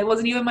old? And it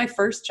wasn't even my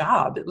first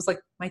job. It was like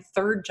my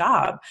third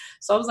job.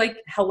 So I was like,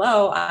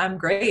 hello, I'm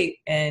great,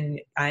 and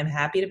I'm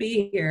happy to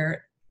be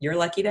here. You're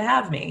lucky to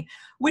have me,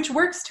 which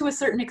works to a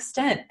certain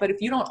extent. But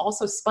if you don't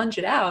also sponge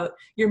it out,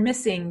 you're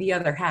missing the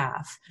other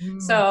half.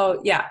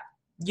 So yeah,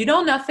 you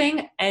know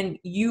nothing, and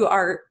you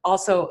are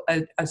also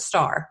a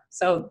star.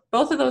 So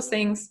both of those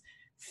things,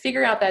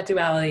 figure out that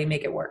duality,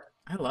 make it work.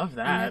 I love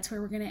that. And that's where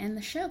we're going to end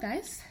the show,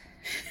 guys.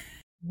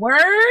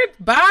 Word.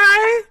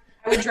 Bye.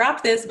 I would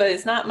drop this, but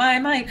it's not my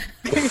mic.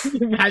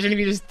 Imagine if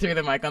you just threw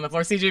the mic on the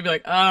floor. CJ would be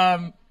like,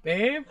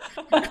 babe.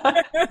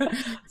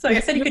 So like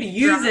I said, you could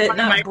use it,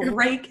 not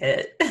break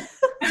it.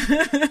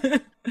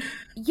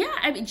 Yeah,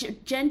 I mean,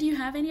 Jen, do you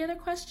have any other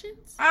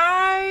questions?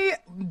 I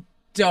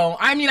don't.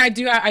 I mean, I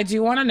do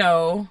want to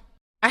know.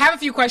 I have a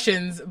few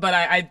questions, but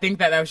I think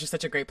that was just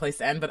such a great place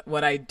to end. But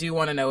what I do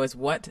want to know is,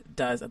 what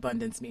does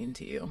abundance mean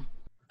to you?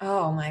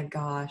 Oh my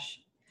gosh.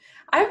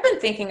 I've been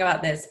thinking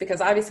about this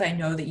because obviously I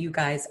know that you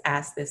guys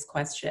asked this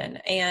question,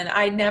 and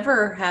I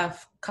never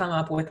have come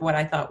up with what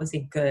I thought was a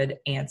good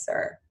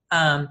answer.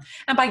 And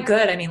by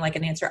good, I mean like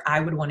an answer I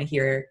would want to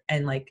hear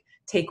and like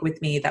take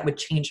with me that would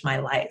change my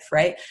life,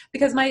 right?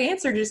 Because my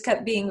answer just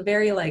kept being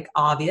very like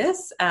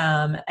obvious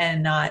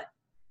and not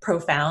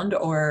profound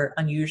or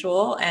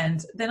unusual.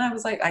 And then I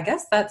was like, I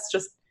guess that's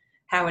just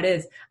how it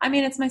is. I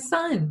mean, it's my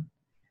son.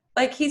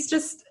 Like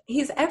he's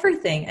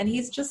everything. And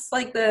he's just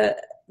like the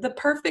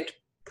perfect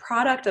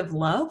product of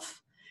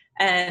love.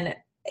 And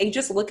you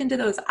just look into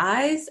those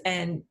eyes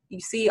and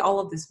you see all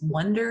of this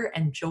wonder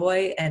and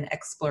joy and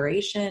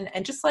exploration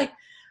and just like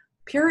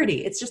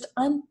purity. It's just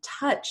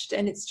untouched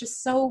and it's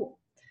just so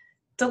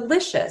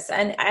delicious.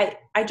 And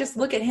I just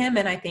look at him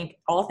and I think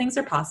all things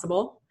are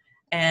possible.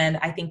 And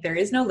I think there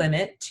is no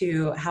limit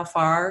to how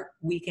far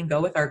we can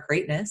go with our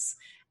greatness.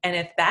 And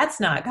if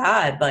that's not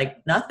God, like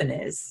nothing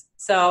is.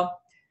 So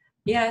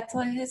yeah,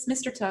 it's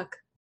Mr. Tuck.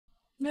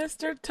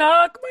 Mr.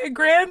 Tuck, my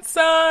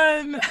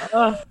grandson.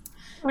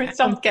 I just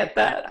don't get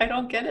that. I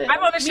don't get it. I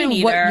don't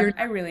understand what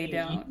I really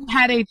don't. You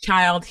had a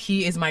child.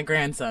 He is my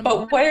grandson.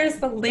 But where's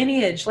the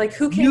lineage? Like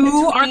who came?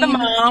 You are the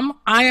mom.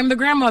 I am the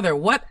grandmother.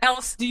 What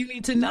else do you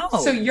need to know?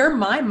 So you're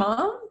my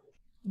mom?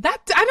 That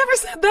I never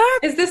said that.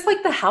 Is this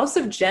like the House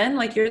of Jen?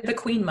 Like you're the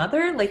Queen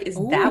Mother? Like is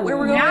that where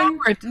we're going?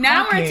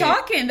 Now we're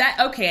talking. That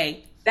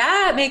okay.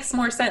 That makes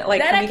more sense.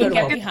 Like that I can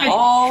get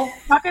behind.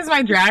 Tuck is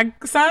my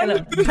drag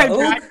son. My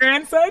drag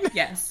grandson.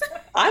 Yes.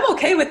 I'm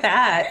okay with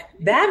that.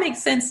 That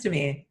makes sense to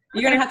me.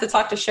 You're going to have to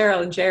talk to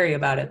Cheryl and Jerry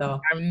about it, though.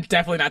 I'm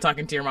definitely not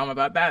talking to your mom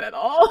about that at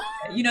all.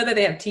 You know that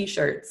they have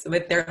T-shirts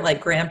with their like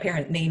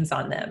grandparent names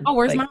on them. Oh,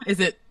 where's like, mine? Is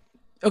it?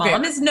 Okay.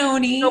 Mom is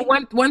Noni. So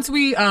once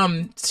we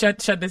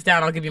shut this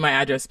down, I'll give you my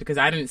address because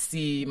I didn't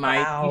see my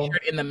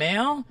T-shirt in the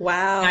mail.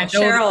 Wow. I know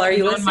Cheryl, are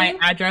you listening?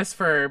 My address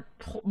for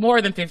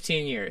more than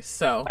 15 years.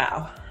 So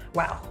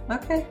Wow.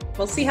 Okay.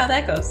 We'll see how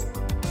that goes.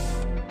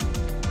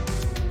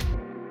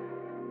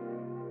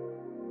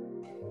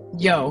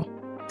 Yo.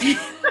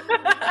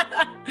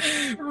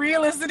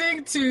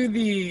 Re-listening to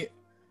the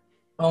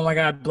oh my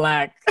god,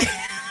 Black.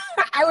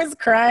 I was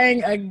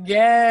crying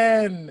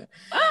again.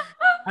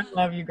 I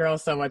love you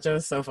girls so much. It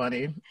was so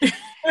funny.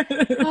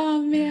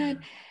 Oh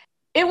man.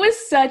 It was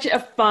such a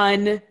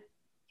fun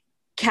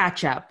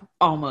catch up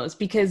almost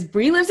because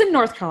Bree lives in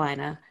North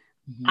Carolina.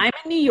 Mm-hmm. I'm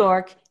in New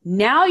York.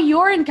 Now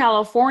you're in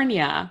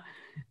California.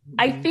 Mm-hmm.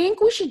 I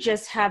think we should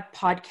just have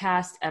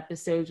podcast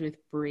episodes with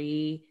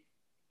Bree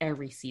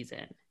every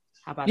season.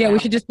 How about that? We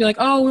should just be like,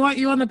 oh, we want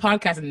you on the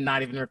podcast and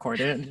not even record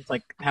it and just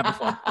like have a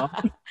phone call.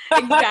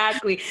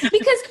 Exactly.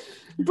 Because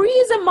Bree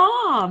is a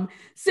mom.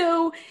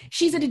 So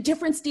she's at a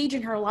different stage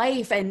in her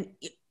life and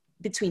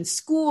between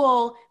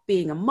school,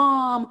 being a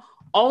mom,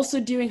 also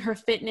doing her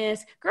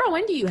fitness. Girl,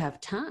 when do you have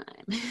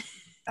time?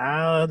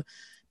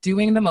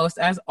 Doing the most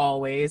as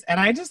always. And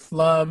I just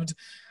loved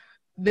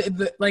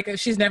like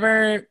she's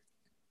never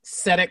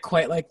said it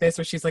quite like this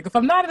where she's like, if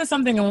I'm not into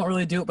something, I won't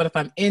really do it. But if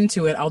I'm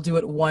into it, I'll do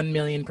it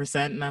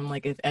 1,000,000%. And I'm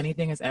like, if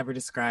anything has ever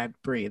described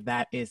Bree,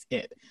 that is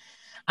it.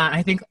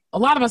 I think a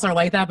lot of us are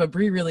like that, but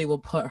Bree really will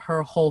put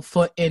her whole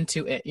foot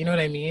into it. You know what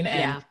I mean?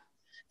 And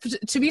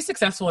to be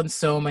successful in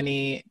so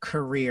many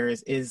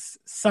careers is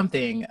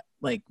something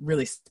like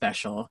really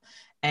special.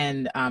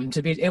 And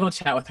to be able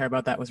to chat with her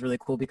about that was really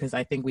cool because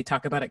I think we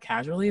talk about it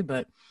casually,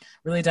 but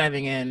really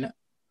diving in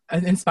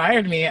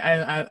inspired me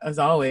as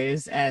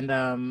always. And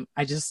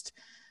I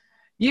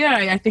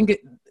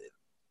think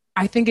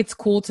it's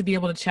cool to be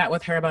able to chat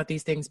with her about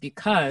these things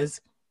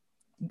because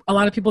a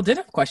lot of people did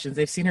have questions.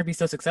 They've seen her be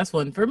so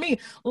successful. And for me,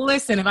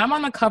 listen, if I'm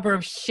on the cover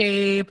of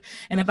Shape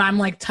and if I'm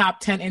like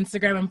top 10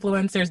 Instagram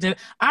influencers,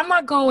 I'm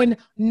not going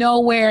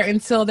nowhere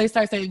until they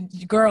start saying,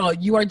 girl,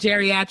 you are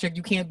geriatric.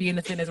 You can't be in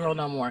the fitness world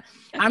no more.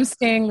 I'm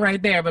staying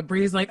right there. But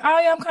Bree's like, oh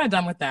yeah, I'm kind of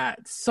done with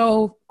that.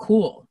 So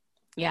cool.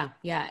 Yeah.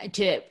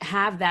 To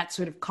have that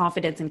sort of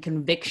confidence and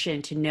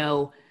conviction to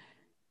know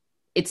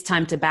it's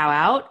time to bow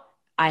out.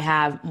 I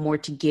have more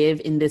to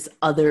give in this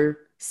other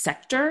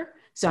sector.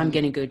 So I'm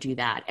going to go do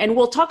that. And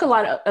we'll talk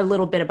a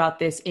little bit about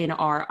this in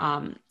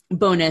our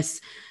bonus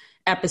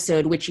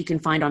episode, which you can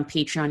find on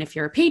Patreon if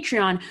you're a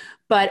Patreon.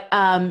 But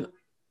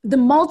the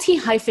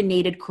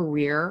multi-hyphenated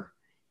career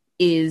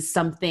is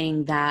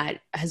something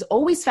that has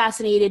always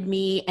fascinated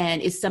me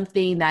and is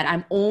something that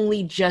I'm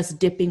only just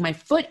dipping my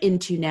foot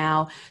into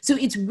now. So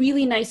it's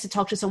really nice to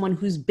talk to someone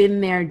who's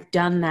been there,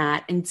 done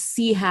that, and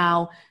see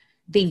how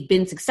they've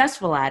been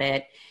successful at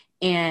it.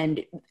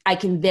 And I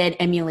can then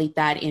emulate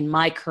that in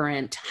my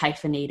current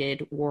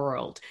hyphenated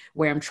world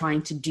where I'm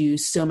trying to do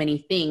so many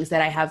things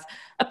that I have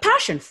a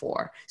passion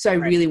for. So I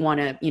really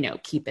want to,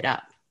 keep it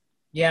up.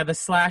 Yeah, the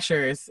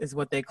slashers is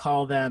what they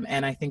call them.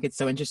 And I think it's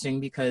so interesting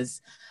because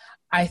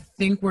I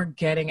think we're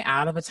getting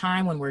out of a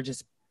time when we're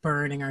just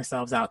burning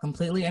ourselves out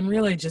completely and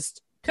really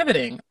just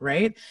pivoting,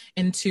 right,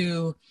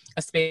 into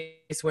a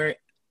space where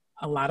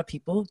a lot of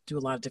people do a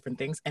lot of different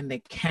things and they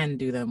can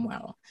do them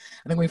well.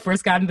 I think when we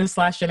first got into this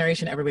last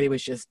generation, everybody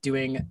was just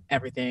doing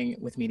everything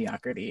with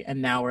mediocrity.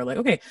 And now we're like,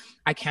 okay,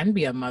 I can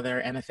be a mother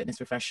and a fitness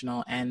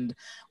professional and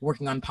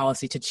working on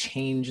policy to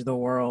change the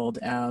world.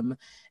 And,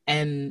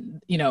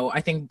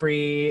 I think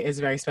Bree is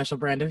a very special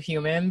brand of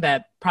human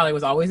that probably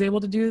was always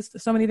able to do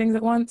so many things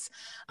at once.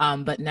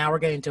 But now we're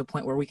getting to a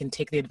point where we can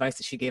take the advice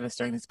that she gave us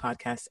during this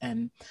podcast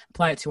and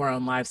apply it to our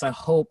own lives. So I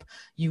hope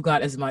you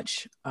got as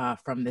much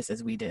from this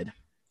as we did.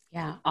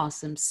 Yeah,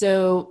 awesome.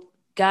 So,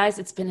 guys,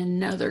 it's been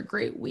another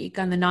great week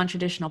on the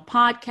Non-Traditional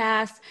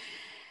Podcast.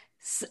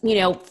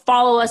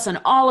 Follow us on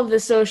all of the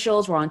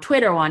socials. We're on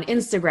Twitter, we're on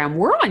Instagram,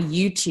 we're on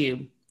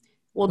YouTube.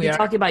 We'll be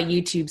talking about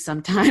YouTube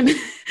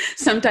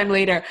sometime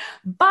later.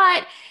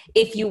 But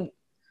if you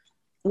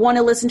want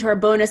to listen to our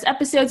bonus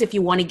episodes, if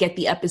you want to get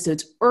the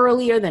episodes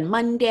earlier than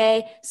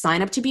Monday,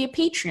 sign up to be a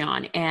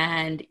Patreon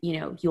and,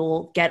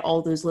 you'll get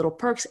all those little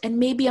perks and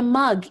maybe a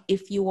mug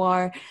if you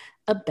are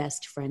a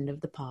best friend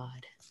of the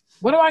pod.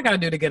 What do I got to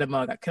do to get a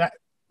mug?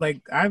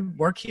 I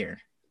work here.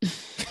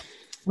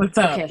 What's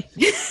up? Okay.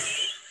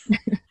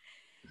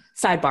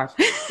 Sidebar.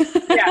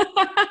 Yeah.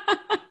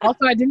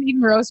 Also, I didn't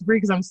even roast Bree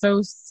because I'm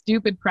so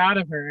stupid proud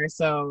of her.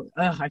 So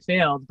I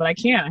failed, but I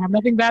can't. I have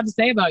nothing bad to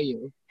say about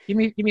you. Give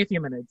me a few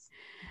minutes.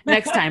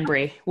 Next time,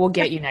 Bree. We'll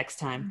get you next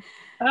time.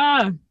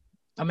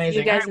 Amazing. See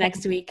you guys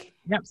next week.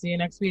 Yep. See you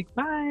next week.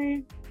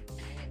 Bye.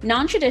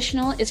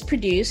 Non-Traditional is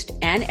produced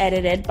and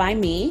edited by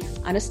me,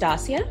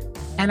 Anastasia.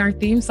 And our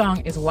theme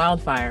song is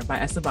Wildfire by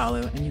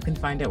Esabalu, and you can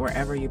find it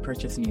wherever you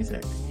purchase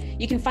music.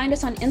 You can find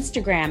us on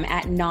Instagram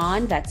at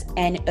that's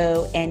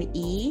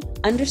NONE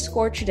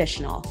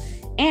 _traditional,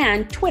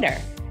 and Twitter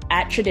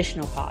at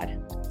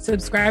traditionalpod.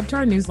 Subscribe to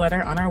our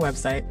newsletter on our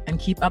website and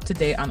keep up to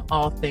date on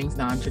all things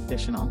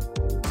non-traditional.